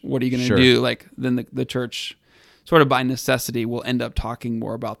 marriage, what are you going to Sure. do? Like, then the church sort of by necessity will end up talking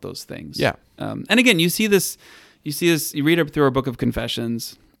more about those things. Yeah. And again, you read up through our book of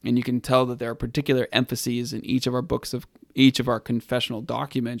confessions, and you can tell that there are particular emphases in each of our confessional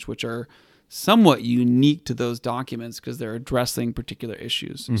documents, which are somewhat unique to those documents because they're addressing particular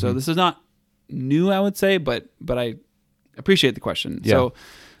issues. Mm-hmm. So this is not new, I would say, but I appreciate the question. Yeah. So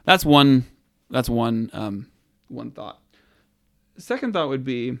that's one thought. The second thought would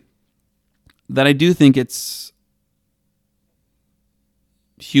be that I do think it's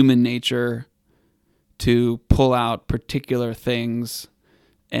human nature to pull out particular things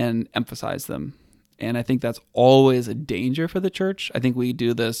and emphasize them. And I think that's always a danger for the church. I think we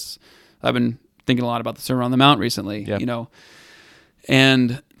do this. I've been thinking a lot about the Sermon on the Mount recently, Yep.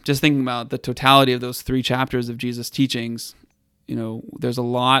 And just thinking about the totality of those 3 chapters of Jesus' teachings, there's a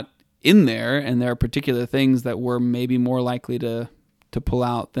lot in there, and there are particular things that we're maybe more likely to pull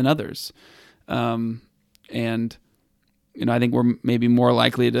out than others. And, I think we're maybe more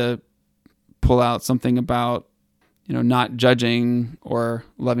likely to pull out something about, not judging or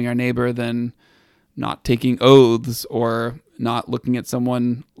loving our neighbor than not taking oaths or not looking at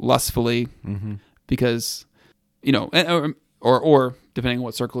someone lustfully, because, or depending on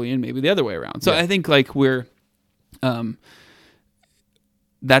what circle you're in, maybe the other way around. So I think we're,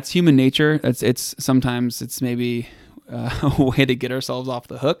 that's human nature. Sometimes it's maybe a way to get ourselves off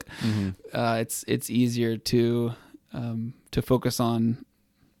the hook. It's easier to focus on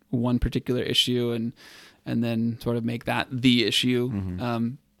one particular issue and then sort of make that the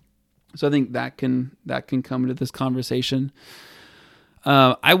issue. So I think that can come into this conversation.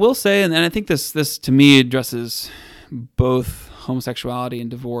 I will say, and I think this to me addresses both homosexuality and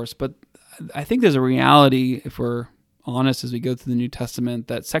divorce, but I think there's a reality, if we're honest as we go through the New Testament,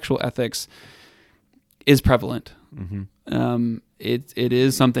 that sexual ethics is prevalent. It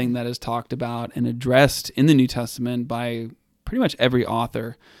is something that is talked about and addressed in the New Testament by pretty much every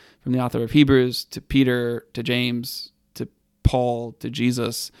author, from the author of Hebrews to Peter to James to Paul to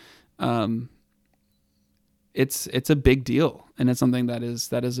Jesus. It's a big deal, and it's something that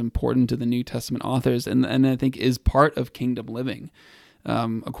is important to the New Testament authors, and I think is part of kingdom living,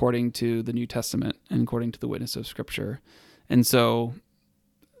 according to the New Testament and according to the witness of Scripture. And so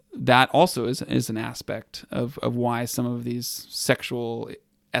that also is an aspect of why some of these sexual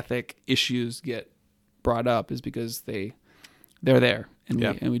ethic issues get brought up, is because they're there,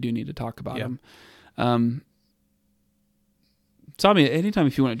 and we do need to talk about them. Tommy, anytime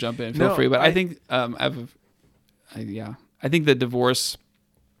if you want to jump in, feel free. But I think I think that divorce.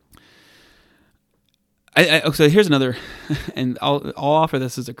 So here's another, and I'll offer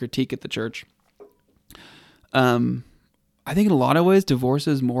this as a critique at the church. I think in a lot of ways, divorce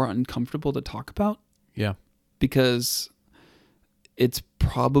is more uncomfortable to talk about. Yeah, because it's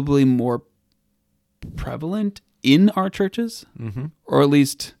probably more prevalent in our churches, or at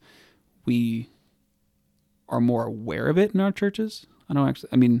least we are more aware of it in our churches.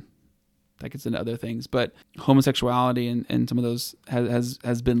 That gets into other things, but homosexuality and some of those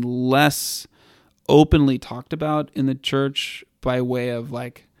has been less openly talked about in the church, by way of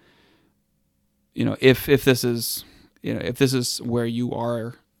if this is where you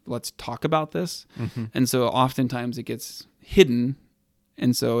are, let's talk about this. And so oftentimes it gets hidden,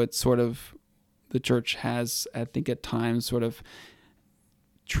 and so it's sort of, the church has, I think at times, sort of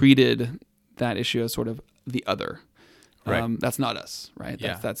treated that issue as sort of the other. Right. That's not us, right?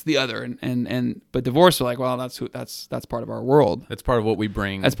 That's the other. And but divorce, we're well, that's part of our world. That's part of what we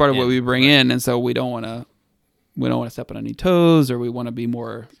bring. That's part of what we bring in, and so we don't want to step on any toes, or we want to be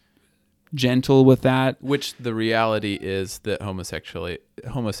more gentle with that. Which the reality is that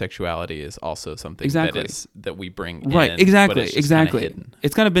homosexuality is also something that we bring in. Right, exactly. Hidden.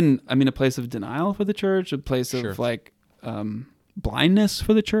 It's kind of been, a place of denial for the church, a place of blindness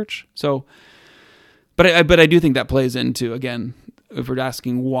for the church. So, but I do think that plays into, again, if we're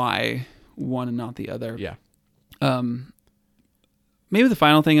asking why one and not the other. Yeah. Maybe the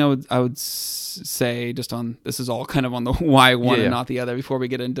final thing I would say, just on, this is all kind of on the why one and not the other, before we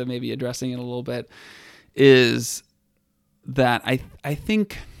get into maybe addressing it a little bit, is that I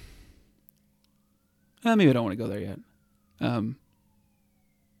think, maybe I don't want to go there yet.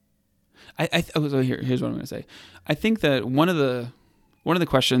 Here's what I'm going to say. I think that one of the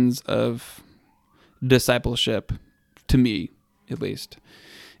questions of discipleship, to me at least,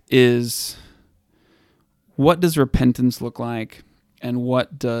 is what does repentance look like, and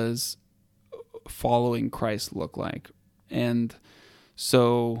what does following Christ look like? And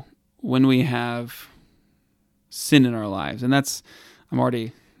so when we have sin in our lives, and that's, I'm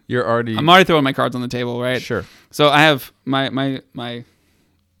already throwing my cards on the table, right? Sure. So I have my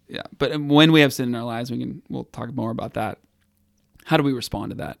but when we have sin in our lives, we'll talk more about that. How do we respond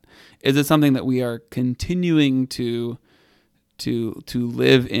to that? Is it something that we are continuing to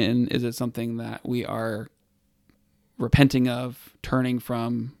live in? Is it something that we are repenting of, turning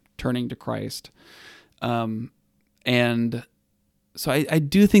to Christ? And so I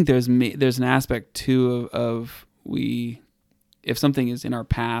do think there's an aspect too of if something is in our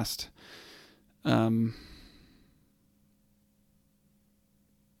past, what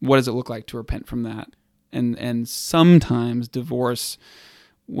does it look like to repent from that? And sometimes divorce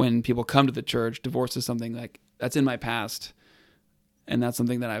when people come to the church, divorce is something like that's in my past, and that's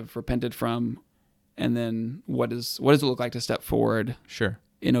something that I've repented from. And then what does it look like to step forward Sure.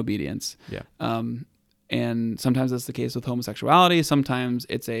 in obedience? Yeah. And sometimes that's the case with homosexuality. Sometimes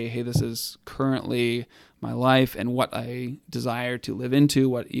it's hey, this is currently my life and what I desire to live into,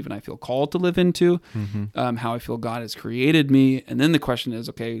 what even I feel called to live into, how I feel God has created me. And then the question is,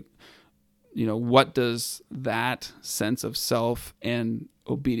 okay, what does that sense of self and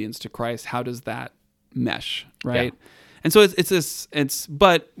obedience to Christ, how does that mesh, right? Yeah. And so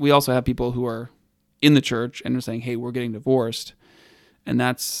but we also have people who are in the church and are saying, hey, we're getting divorced. And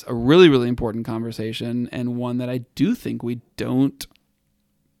that's a really, really important conversation, and one that I do think we don't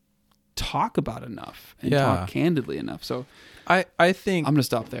talk about enough and talk candidly enough. So I think I'm going to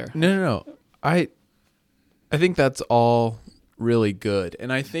stop there. No. I think that's all really good.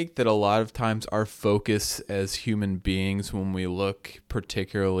 And I think that a lot of times our focus as human beings, when we look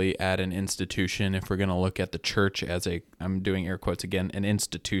particularly at an institution, if we're going to look at the church as I'm doing air quotes again, an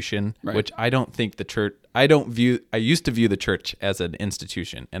institution, right. Which I don't think the church, I used to view the church as an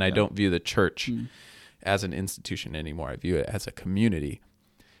institution, and I don't view the church as an institution anymore. I view it as a community.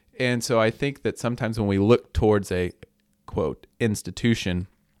 And so I think that sometimes when we look towards a quote institution,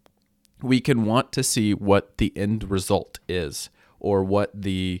 we can want to see what the end result is, or where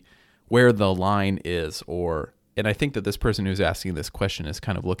the line is, and I think that this person who's asking this question is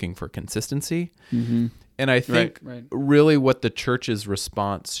kind of looking for consistency. Mm-hmm. And I think really what the church's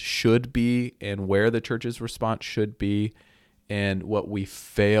response should be, and where the church's response should be, and what we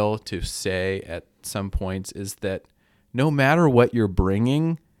fail to say at some points is that no matter what you're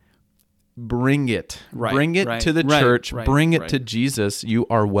bringing, bring it. Bring it to the church. Bring it to Jesus. You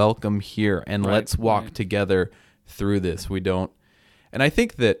are welcome here, and let's walk together through this. And I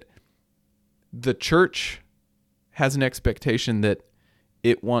think that the church has an expectation that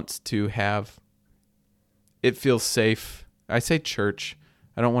it wants to have, it feels safe. I say church.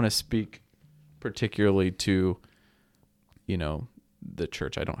 I don't want to speak particularly to, the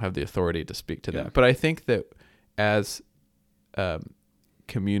church. I don't have the authority to speak to that. But I think that as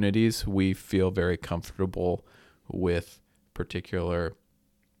communities, we feel very comfortable with particular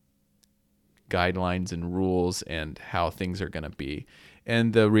guidelines and rules and how things are going to be.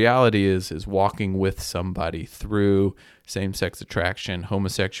 And the reality is walking with somebody through same-sex attraction,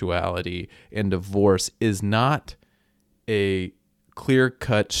 homosexuality, and divorce is not a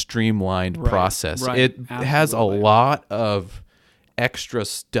clear-cut, streamlined process. It has a lot of extra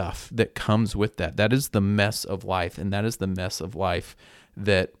stuff that comes with that. That is the mess of life, and that is the mess of life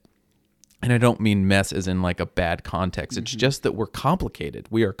that, and I don't mean mess as in like a bad context. It's just that we're complicated.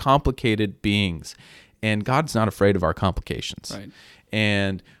 We are complicated beings, and God's not afraid of our complications. Right.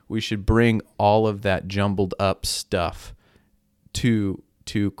 And we should bring all of that jumbled up stuff to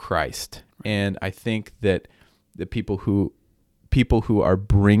Christ. And I think that the people who are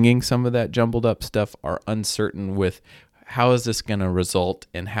bringing some of that jumbled up stuff are uncertain with how is this going to result,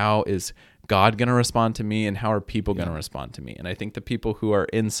 and how is God going to respond to me, and how are people going to respond to me? And I think the people who are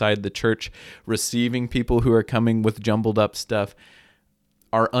inside the church receiving people who are coming with jumbled up stuff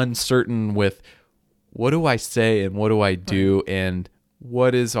are uncertain with, what do I say and what do I do, and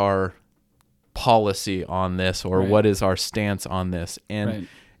what is our policy on this, or what is our stance on this? And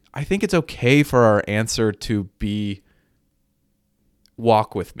I think it's okay for our answer to be,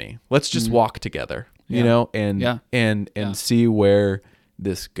 walk with me. Let's just walk together, and see where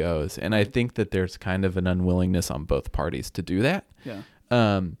this goes. And I think that there's kind of an unwillingness on both parties to do that. Yeah.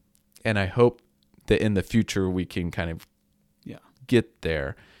 And I hope that in the future we can kind of get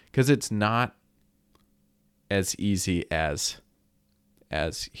there, because it's not as easy as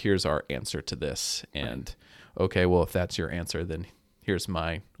here's our answer to this, and okay, well, if that's your answer, then here's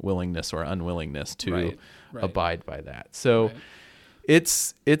my willingness or unwillingness to abide by that. So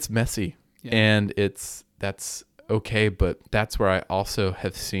it's messy, and that's okay, but that's where I also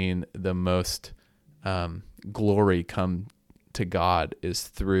have seen the most glory come to God, is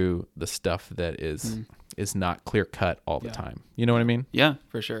through the stuff that is not clear cut all the time. You know what I mean? Yeah,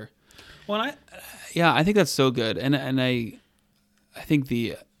 for sure. Well, I think that's so good, and I think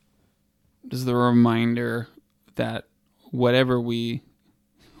this is the reminder that whatever we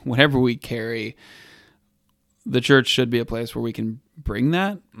carry, the church should be a place where we can bring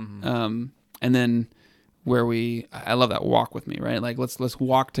that, and then where I love that walk with me, right? Like let's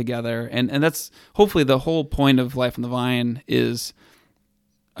walk together, and that's hopefully the whole point of Life on the Vine is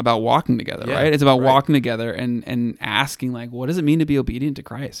about walking together, right? It's about walking together and asking, like, what does it mean to be obedient to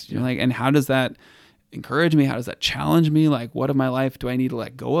Christ? You know, like, and how does that encourage me? How does that challenge me? Like, what of my life do I need to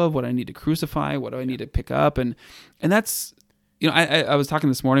let go of? What do I need to crucify? What do I need to pick up? And that's I was talking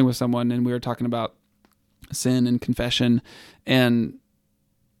this morning with someone, and we were talking about sin and confession, and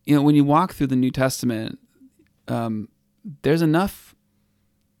when you walk through the New Testament, there's enough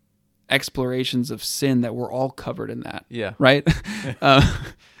explorations of sin that we're all covered in that. Yeah. Right.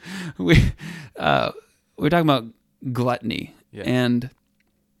 We're talking about gluttony, and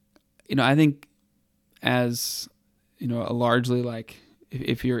I think as a largely like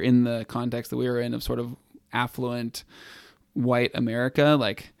if you're in the context that we were in of sort of affluent white America,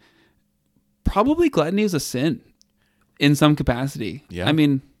 like probably gluttony is a sin in some capacity. Yeah. I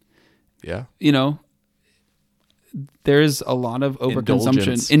mean, yeah, there's a lot of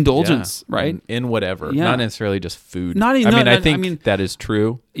overconsumption, indulgence, right? In whatever, Yeah. not necessarily just food. Not even. I think that is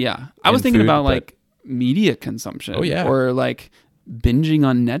true. Yeah, I was in thinking food, about but- like media consumption. Oh, yeah. Or like binging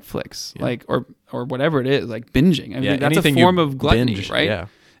on Netflix, Yeah. like or whatever it is, like binging. I mean, Yeah, that's a anything you form of gluttony, binge, right? yeah.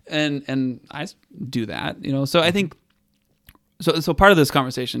 And I do that, So I think so part of this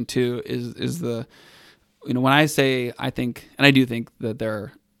conversation too is the when I say I think, and I do think that there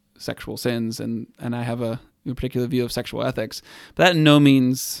are sexual sins, and I have a particular view of sexual ethics, but that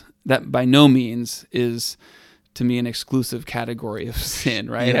by no means is to me an exclusive category of sin,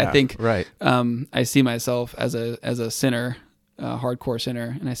 right? Yeah, I think right. I see myself as a sinner, a hardcore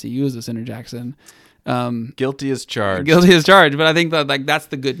sinner, and I see you as a sinner, Jackson. Guilty as charged. Guilty as charged, but I think that like that's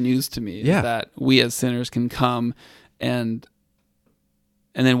the good news to me, is Yeah. that we as sinners can come and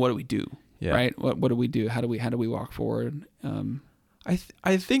then what do we do? Yeah. Right? What do we do? How do we walk forward?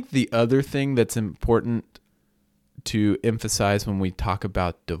 I think the other thing that's important to emphasize when we talk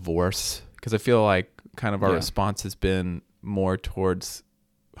about divorce, because I feel like kind of our Yeah. response has been more towards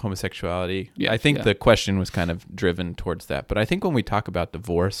homosexuality. Yeah, I think yeah. the question was kind of driven towards that. But I think when we talk about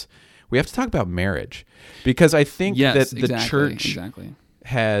divorce, we have to talk about marriage, because I think Yes, that the exactly, church exactly.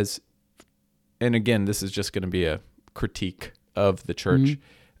 has, and again, this is just going to be a critique of the church,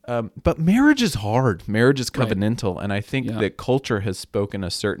 but marriage is hard. Marriage is Right. covenantal. And I think Yeah. that culture has spoken a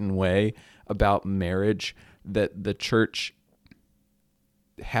certain way about marriage, that the church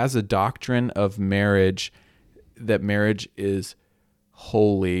has a doctrine of marriage, that marriage is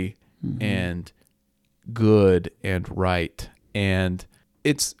holy and good and right. And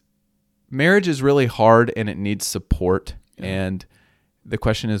marriage is really hard, and it needs support. Yeah. And the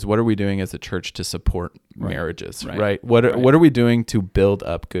question is, what are we doing as a church to support marriages, Right. right? What are we doing to build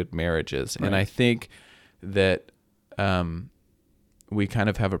up good marriages? Right. And I think that we kind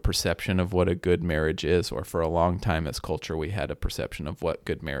of have a perception of what a good marriage is, or for a long time as culture, we had a perception of what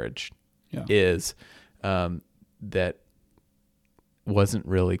good marriage Yeah. is, that wasn't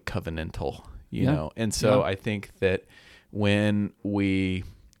really covenantal, you Yeah. know? And so Yeah. I think that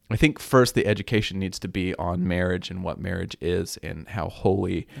I think first the education needs to be on marriage and what marriage is and how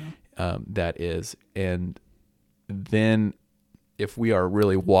holy that is. And then if we are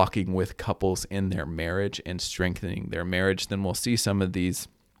really walking with couples in their marriage and strengthening their marriage, then we'll see some of these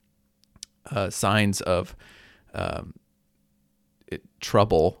signs of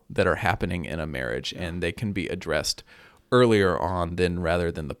trouble that are happening in a marriage, and they can be addressed earlier on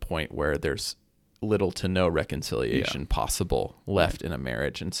rather than the point where there's little to no reconciliation possible left in a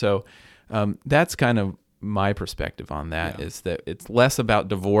marriage. And so that's kind of my perspective on that, is that it's less about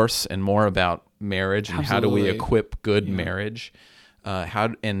divorce and more about marriage, and how do we Absolutely. equip good marriage,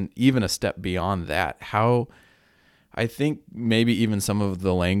 and even a step beyond that, how I think maybe even some of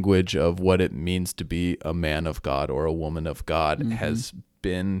the language of what it means to be a man of God or a woman of God has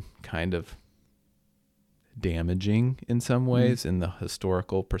been kind of damaging in some ways in the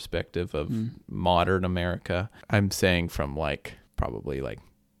historical perspective of modern America. I'm saying from probably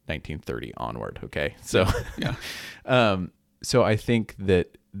 1930 onward. Okay. So, Yeah. so I think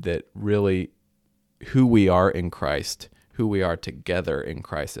that really who we are in Christ, who we are together in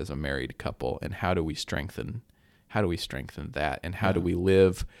Christ as a married couple, and how do we strengthen that, and how do we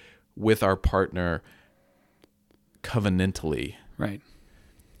live with our partner covenantally? Right.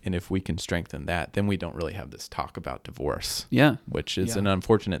 And if we can strengthen that, then we don't really have this talk about divorce. Yeah. Which is Yeah. an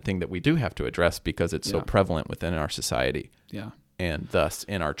unfortunate thing that we do have to address, because it's so Yeah. prevalent within our society Yeah. and thus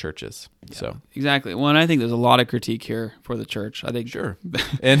in our churches. So Exactly. Well, and I think there's a lot of critique here for the church. I think sure.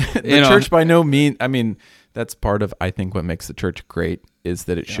 And the You know. church by no means, I mean, that's part of, I think, what makes the church great is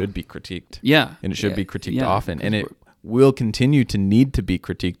that it should be critiqued. Yeah. And it should Yeah. be critiqued Yeah. often. And it will continue to need to be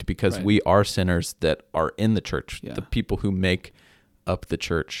critiqued, because Right. we are sinners that are in the church. Yeah. The people who make up the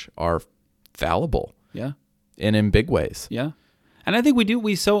church are fallible, Yeah. and in big ways. Yeah. And I think we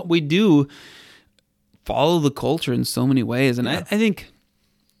do follow the culture in so many ways. And I think,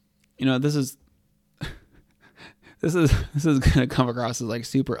 this is this is going to come across as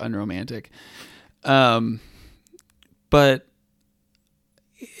super unromantic. But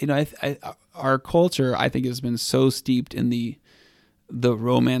our culture, I think, has been so steeped in the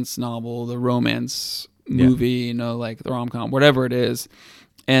romance novel, the romance movie, like the rom-com, whatever it is.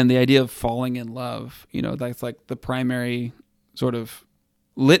 And the idea of falling in love, that's like the primary sort of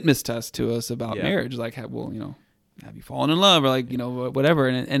litmus test to us about marriage. Like, have you fallen in love, or like, whatever.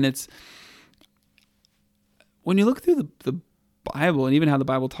 And it's, when you look through the Bible and even how the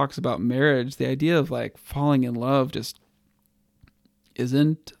Bible talks about marriage, the idea of like falling in love just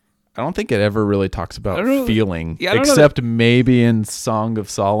isn't. I don't think it ever really talks about feeling, except maybe in Song of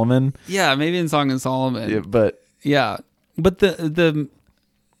Solomon. Yeah, maybe in Song of Solomon. Yeah, but the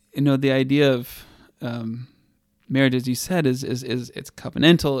the idea of marriage, as you said, is it's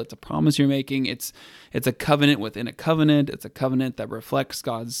covenantal. It's a promise you're making. It's a covenant within a covenant. It's a covenant that reflects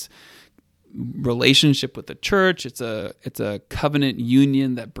God's relationship with the church. It's a covenant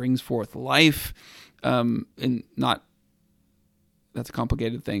union that brings forth life, and not. That's a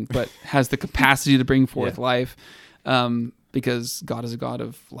complicated thing, but has the capacity to bring forth life, because God is a God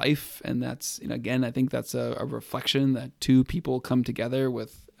of life. And that's, again, I think that's a reflection that two people come together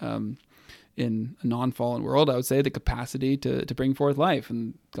with, in a non-fallen world, I would say, the capacity to bring forth life,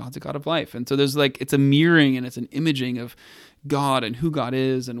 and God's a God of life. And so there's it's a mirroring and it's an imaging of God and who God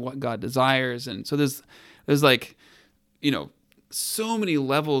is and what God desires. And so there's so many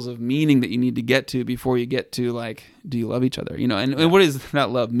levels of meaning that you need to get to before you get to like, do you love each other? And what does that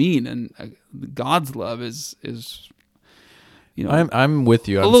love mean? And God's love is I'm with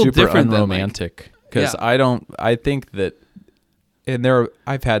you. I'm super unromantic because I think that, and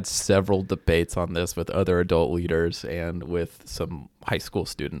I've had several debates on this with other adult leaders and with some high school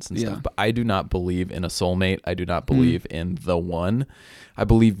students and stuff, but I do not believe in a soulmate. I do not believe in the one. I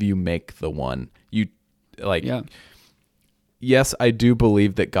believe you make the one. Yes, I do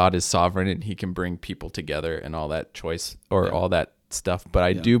believe that God is sovereign and he can bring people together and all that choice or all that stuff. But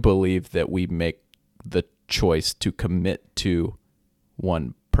I do believe that we make the choice to commit to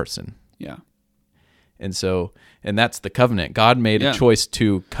one person. Yeah. And that's the covenant. God made a choice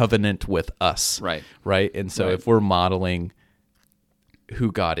to covenant with us. Right. Right. And so if we're modeling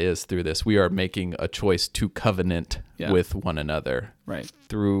who God is through this, we are making a choice to covenant with one another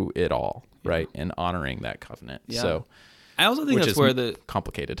through it all. Right. And honoring that covenant. Yeah. So I also think that's where the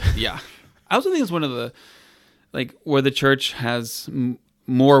complicated. Yeah, I also think it's one of the where the church has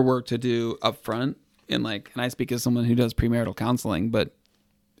more work to do up front. And I speak as someone who does premarital counseling, but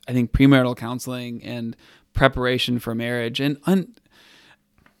I think premarital counseling and preparation for marriage and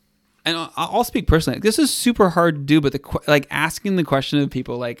I'll speak personally. This is super hard to do, but asking the question of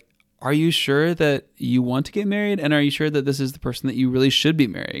people are you sure that you want to get married, and are you sure that this is the person that you really should be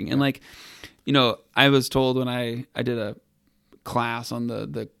marrying? And I was told when I did a class on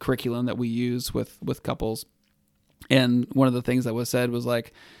the curriculum that we use with couples, and one of the things that was said was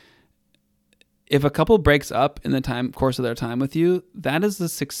if a couple breaks up in the course of their time with you, that is a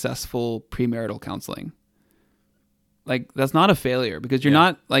successful premarital counseling. That's not a failure, because you're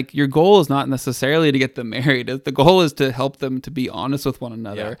not your goal is not necessarily to get them married. The goal is to help them to be honest with one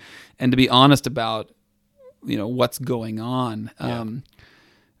another and to be honest about what's going on,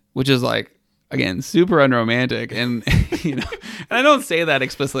 which is again, super unromantic, and and I don't say that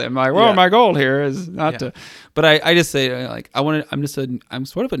explicitly. I'm my goal here is not to, but I just say I'm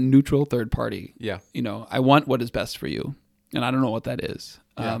sort of a neutral third party. Yeah, I want what is best for you, and I don't know what that is.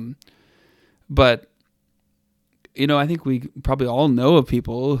 But I think we probably all know of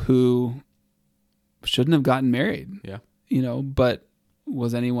people who shouldn't have gotten married. Yeah, but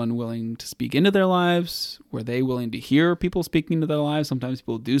was anyone willing to speak into their lives? Were they willing to hear people speaking into their lives? Sometimes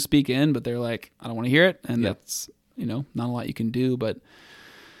people do speak in, but they're I don't want to hear it. And that's, not a lot you can do, but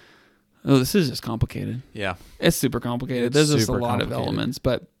this is just complicated. Yeah. It's super complicated. There's just a lot of elements,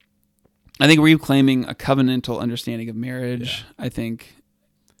 but I think reclaiming a covenantal understanding of marriage, I think,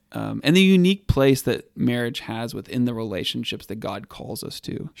 and the unique place that marriage has within the relationships that God calls us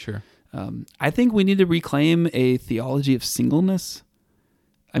to. Sure. I think we need to reclaim a theology of singleness.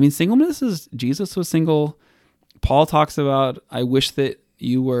 I mean, singleness is, Jesus was single. Paul talks about, I wish that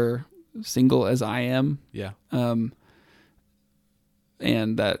you were single as I am. Yeah. And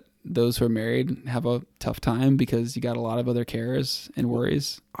that those who are married have a tough time because you got a lot of other cares and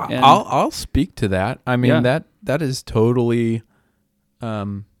worries. And I'll speak to that. I mean, that is totally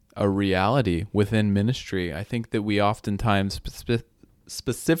a reality within ministry. I think that we oftentimes,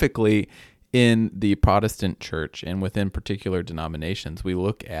 specifically in the Protestant church and within particular denominations, we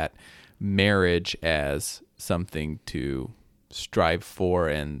look at marriage as something to strive for,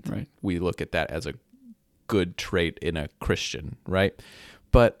 and we look at that as a good trait in a Christian, right?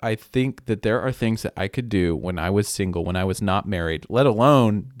 But I think that there are things that I could do when I was single, when I was not married, let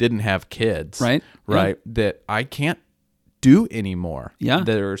alone didn't have kids. Right. Right. Yeah. That I can't do anymore. Yeah.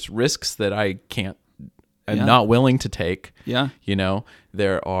 There's risks that I can't, I'm Yeah. not willing to take. Yeah. You know,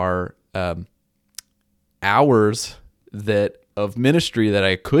 there are hours of ministry that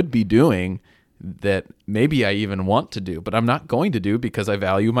I could be doing that maybe I even want to do, but I'm not going to do because I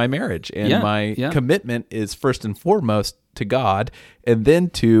value my marriage, and my commitment is first and foremost to God, and then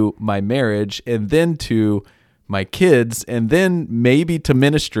to my marriage, and then to my kids, and then maybe to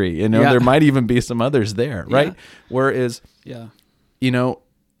ministry. You know, there might even be some others there, right? Yeah. Whereas, you know,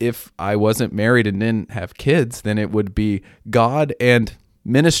 if I wasn't married and didn't have kids, then it would be God and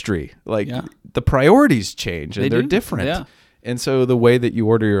ministry. Like the priorities change and they're different. Yeah. And so the way that you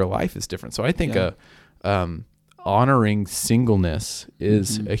order your life is different. So I think honoring singleness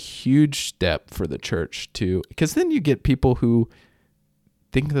is a huge step for the church to, because then you get people who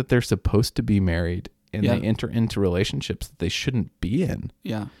think that they're supposed to be married and they enter into relationships that they shouldn't be in.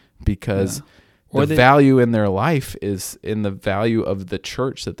 Yeah. Because the value in their life is in the value of the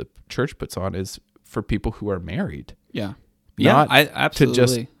church that the church puts on is for people who are married. Yeah. Not I absolutely. to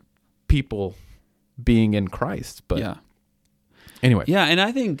just people being in Christ, but anyway. Yeah, and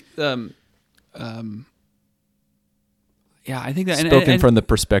I think, I think that spoken from the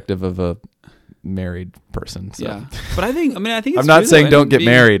perspective of a married person. So. Yeah, but I think it's I'm not saying don't get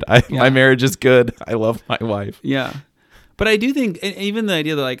married. My marriage is good. I love my wife. Yeah, but I do think even the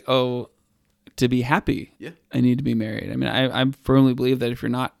idea that like, oh, to be happy, I need to be married. I mean, I firmly believe that if you're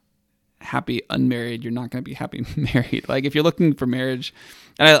not happy unmarried, you're not going to be happy married. Like if you're looking for marriage,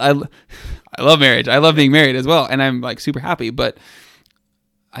 and I love marriage. I love being married as well, and I'm like super happy. But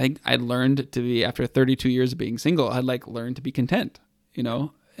I think I learned to be, after 32 years of being single, I'd like learned to be content. You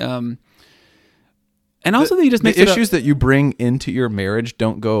know, and also that you just the issues that you bring into your marriage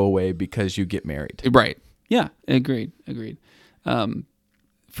don't go away because you get married. Right. Yeah. Agreed.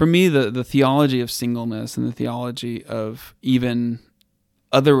 For me, the theology of singleness and the theology of even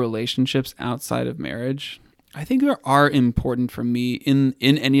other relationships outside of marriage, I think are important for me in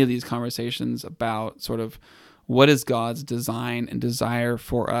any of these conversations about sort of what is God's design and desire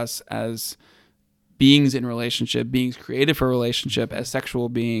for us as beings in relationship, beings created for relationship, as sexual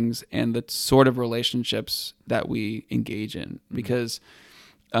beings, and the sort of relationships that we engage in. Because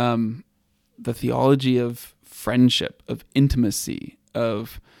the theology of friendship, of intimacy,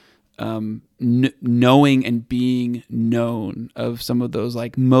 of knowing and being known, of some of those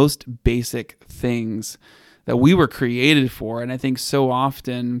like most basic things that we were created for. And I think so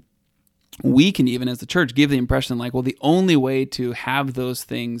often we can, even as the church, give the impression like, well, the only way to have those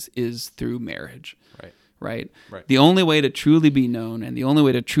things is through marriage. Right. The only way to truly be known and the only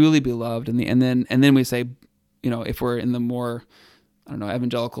way to truly be loved, and then we say, you know, if we're in the more, I don't know,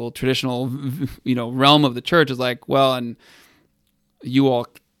 evangelical traditional, you know, realm of the church, is like, well, and you all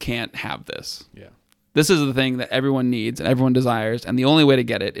can't have this. Yeah. This is the thing that everyone needs and everyone desires, and the only way to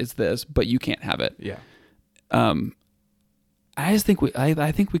get it is this, but you can't have it. Yeah. I just think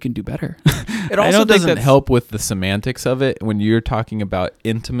I think we can do better. It also doesn't help with the semantics of it when you're talking about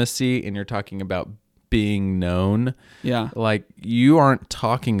intimacy and you're talking about being known. Yeah. Like you aren't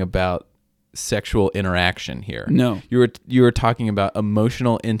talking about sexual interaction here. No. You were talking about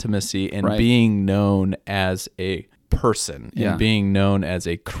emotional intimacy and being known as a person and being known as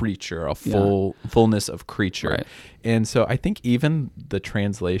a creature, a fullness of creature. Right. And so I think even the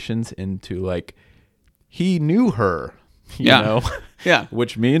translations into like, he knew her, you know,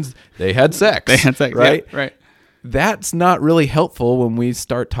 which means they had sex. Right? Right. That's not really helpful when we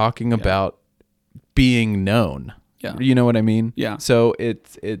start talking about being known. Yeah. You know what I mean? Yeah. So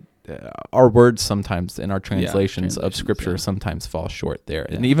our words sometimes in our translations of scripture sometimes fall short there.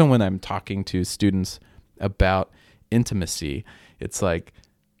 Yeah. And even when I'm talking to students about intimacy, it's like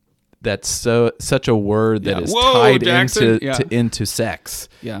that's such a word that is tied into sex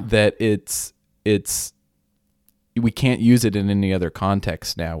that it's we can't use it in any other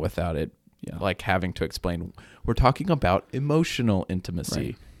context now without it like having to explain we're talking about emotional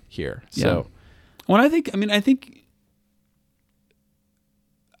intimacy here. So when I think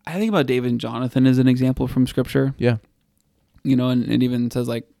about David and Jonathan as an example from scripture. Yeah. You know, and it even says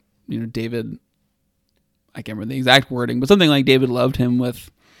like, you know, David, I can't remember the exact wording, but something like David loved him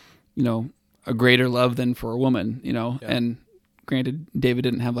with, you know, a greater love than for a woman, you know, and granted, David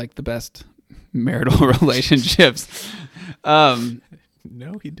didn't have like the best marital relationships.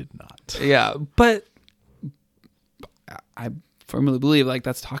 No, he did not. Yeah. But I firmly believe like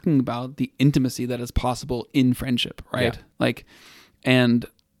that's talking about the intimacy that is possible in friendship. Right. Yeah. Like, and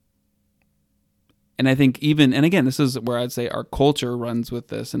And I think and again, this is where I'd say our culture runs with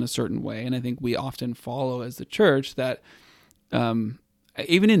this in a certain way. And I think we often follow as the church that, even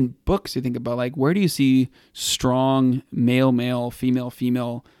in books, you think about like, where do you see strong male,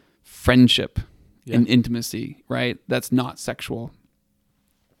 female friendship and intimacy, right? That's not sexual.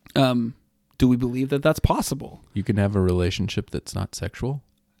 Do we believe that that's possible? You can have a relationship that's not sexual.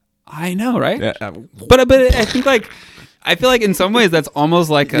 I know, right? Yeah, but I think I feel like in some ways that's almost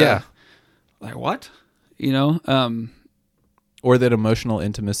like like what? Or that emotional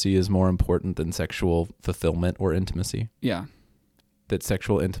intimacy is more important than sexual fulfillment or intimacy. Yeah. That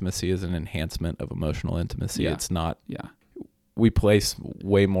sexual intimacy is an enhancement of emotional intimacy. Yeah. It's not. Yeah. We place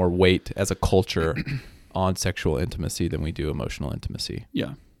way more weight as a culture on sexual intimacy than we do emotional intimacy.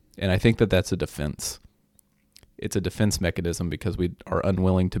 Yeah. And I think that that's a defense. It's a defense mechanism because we are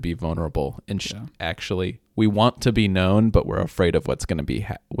unwilling to be vulnerable. And actually, we want to be known, but we're afraid of what's going to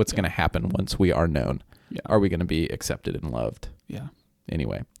going to happen once we are known. Yeah. Are we going to be accepted and loved? Yeah.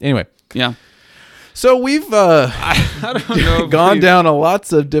 Anyway. Yeah. So we've I don't know gone down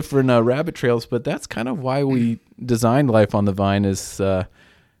lots of different rabbit trails, but that's kind of why we designed Life on the Vine, is to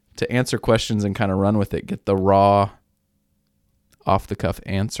answer questions and kind of run with it, get the raw, off-the-cuff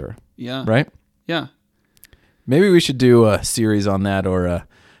answer. Yeah. Right? Yeah. Maybe we should do a series on that or a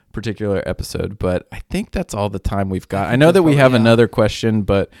particular episode, but I think that's all the time we've got. I know that we have another question,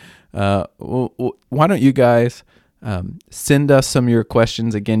 but why don't you guys send us some of your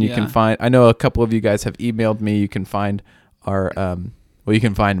questions? Again, you can find, I know a couple of you guys have emailed me. You can find our, you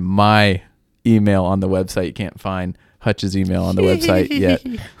can find my email on the website. You can't find Hutch's email on the website yet.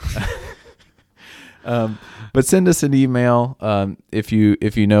 But send us an email. If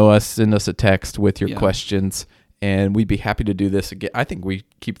you know us, send us a text with your questions, and we'd be happy to do this again. I think we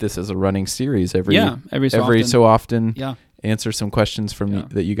keep this as a running series every so often. Yeah. Answer some questions from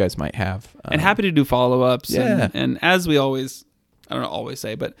that you guys might have. And happy to do follow-ups. Yeah. And as we always, I don't know, always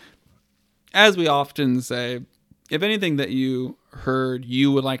say, but as we often say, if anything that you heard,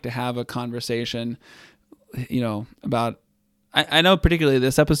 you would like to have a conversation, about, I know particularly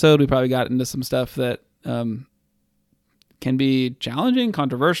this episode, we probably got into some stuff that can be challenging,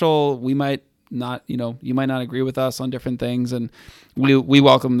 controversial. We might not, you might not agree with us on different things, and we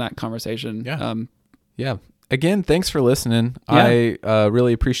welcome that conversation. Yeah. Again, thanks for listening. I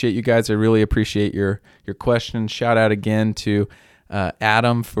really appreciate you guys. I really appreciate your questions. Shout out again to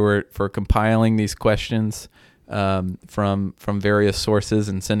Adam for compiling these questions from various sources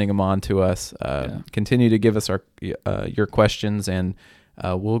and sending them on to us. Continue to give us your questions, and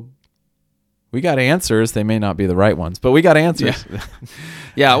we got answers. They may not be the right ones, but we got answers.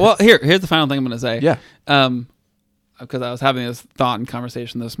 Yeah. Well, here's the final thing I'm going to say. Yeah. Because I was having this thought and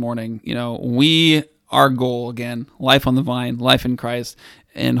conversation this morning. Our goal, again, Life on the Vine, life in Christ,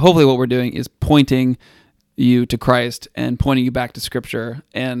 and hopefully what we're doing is pointing you to Christ and pointing you back to Scripture.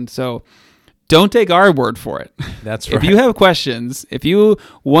 And so don't take our word for it. That's right. If you have questions, if you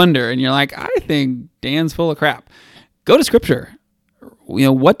wonder and you're like, I think Dan's full of crap, go to Scripture.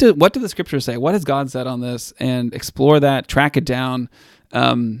 What do the Scriptures say? What has God said on this? And explore that, track it down.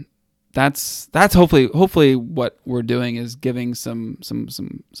 That's hopefully what we're doing is giving some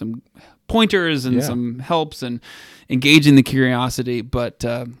pointers and some helps and engaging the curiosity. But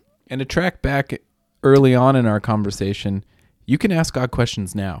and to track back early on in our conversation, you can ask God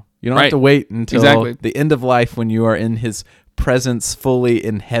questions now. You don't have to wait until the end of life when you are in His presence fully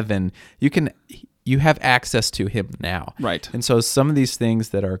in heaven. You have access to Him now. Right. And so some of these things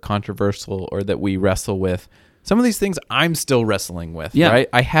that are controversial or that we wrestle with, some of these things I'm still wrestling with. Yeah. Right.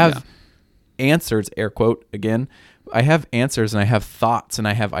 I have answers, air quote again. I have answers and I have thoughts and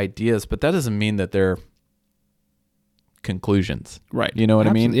I have ideas, but that doesn't mean that they're conclusions. Right. You know what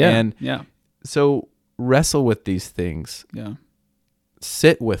I mean? Yeah. And so wrestle with these things. Yeah.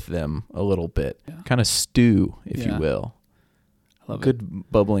 Sit with them a little bit. Yeah. Kind of stew, if you will. I love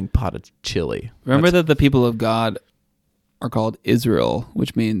Good bubbling pot of chili. Remember that the people of God are called Israel,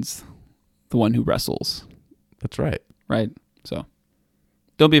 which means the one who wrestles. That's right. Right? So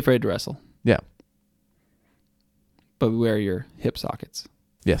don't be afraid to wrestle. Yeah. But wear your hip sockets.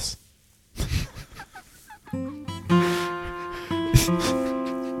 Yes.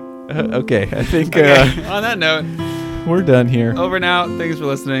 Okay, I think on that note, we're done here. Over and out. Thanks for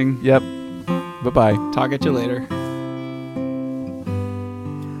listening. Yep. Bye-bye. Talk at you later.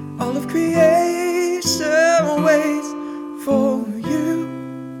 All of creation waits for you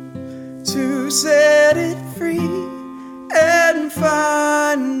to set it free and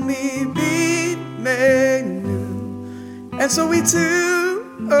finally be made new. And so we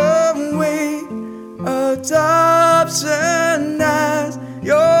too await adoption as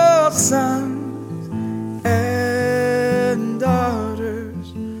your sons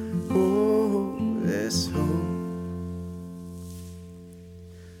this hope.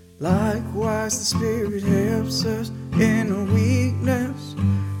 Likewise, the Spirit helps us in our weakness,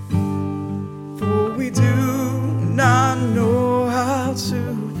 for we do not know how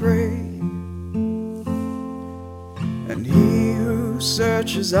to pray. And He who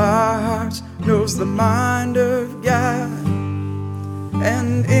searches our hearts knows the mind of God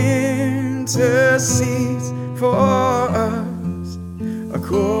and intercedes for us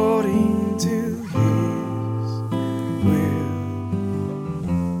according to His will.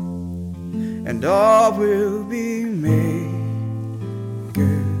 And all will be made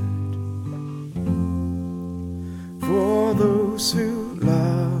good for those who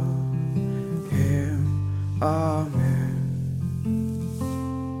love Him. Amen.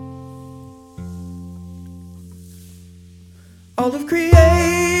 All of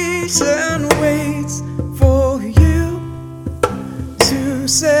creation waits for you to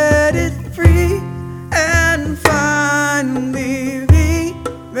set it free and finally be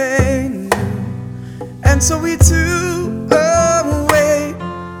made new. And so we took away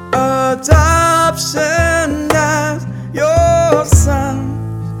adoption as your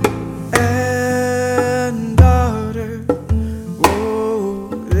sons and daughters. Oh,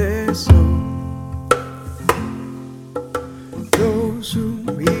 this hope. Those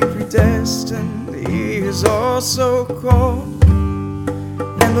whom He predestined, He is also called,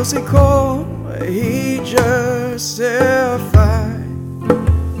 and those He called, He justified.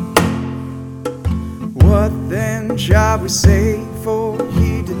 What then shall we say? For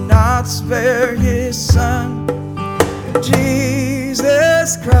He did not spare His Son,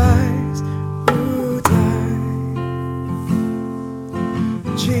 Jesus Christ, who died.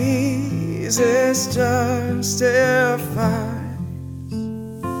 Jesus justified.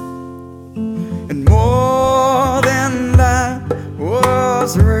 And more than that,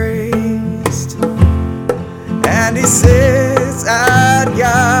 was raised, and He sits at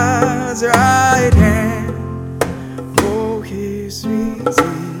God's right hand. Oh, His redeeming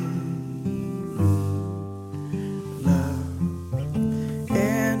love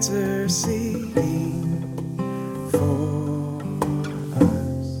interceding for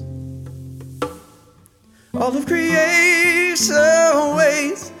us. All of creation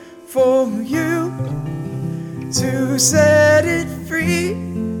waits for you to set it free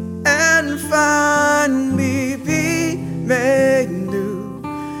and finally be made new.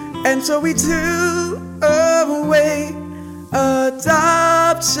 And so we took away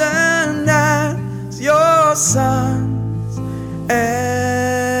adoption as your sons and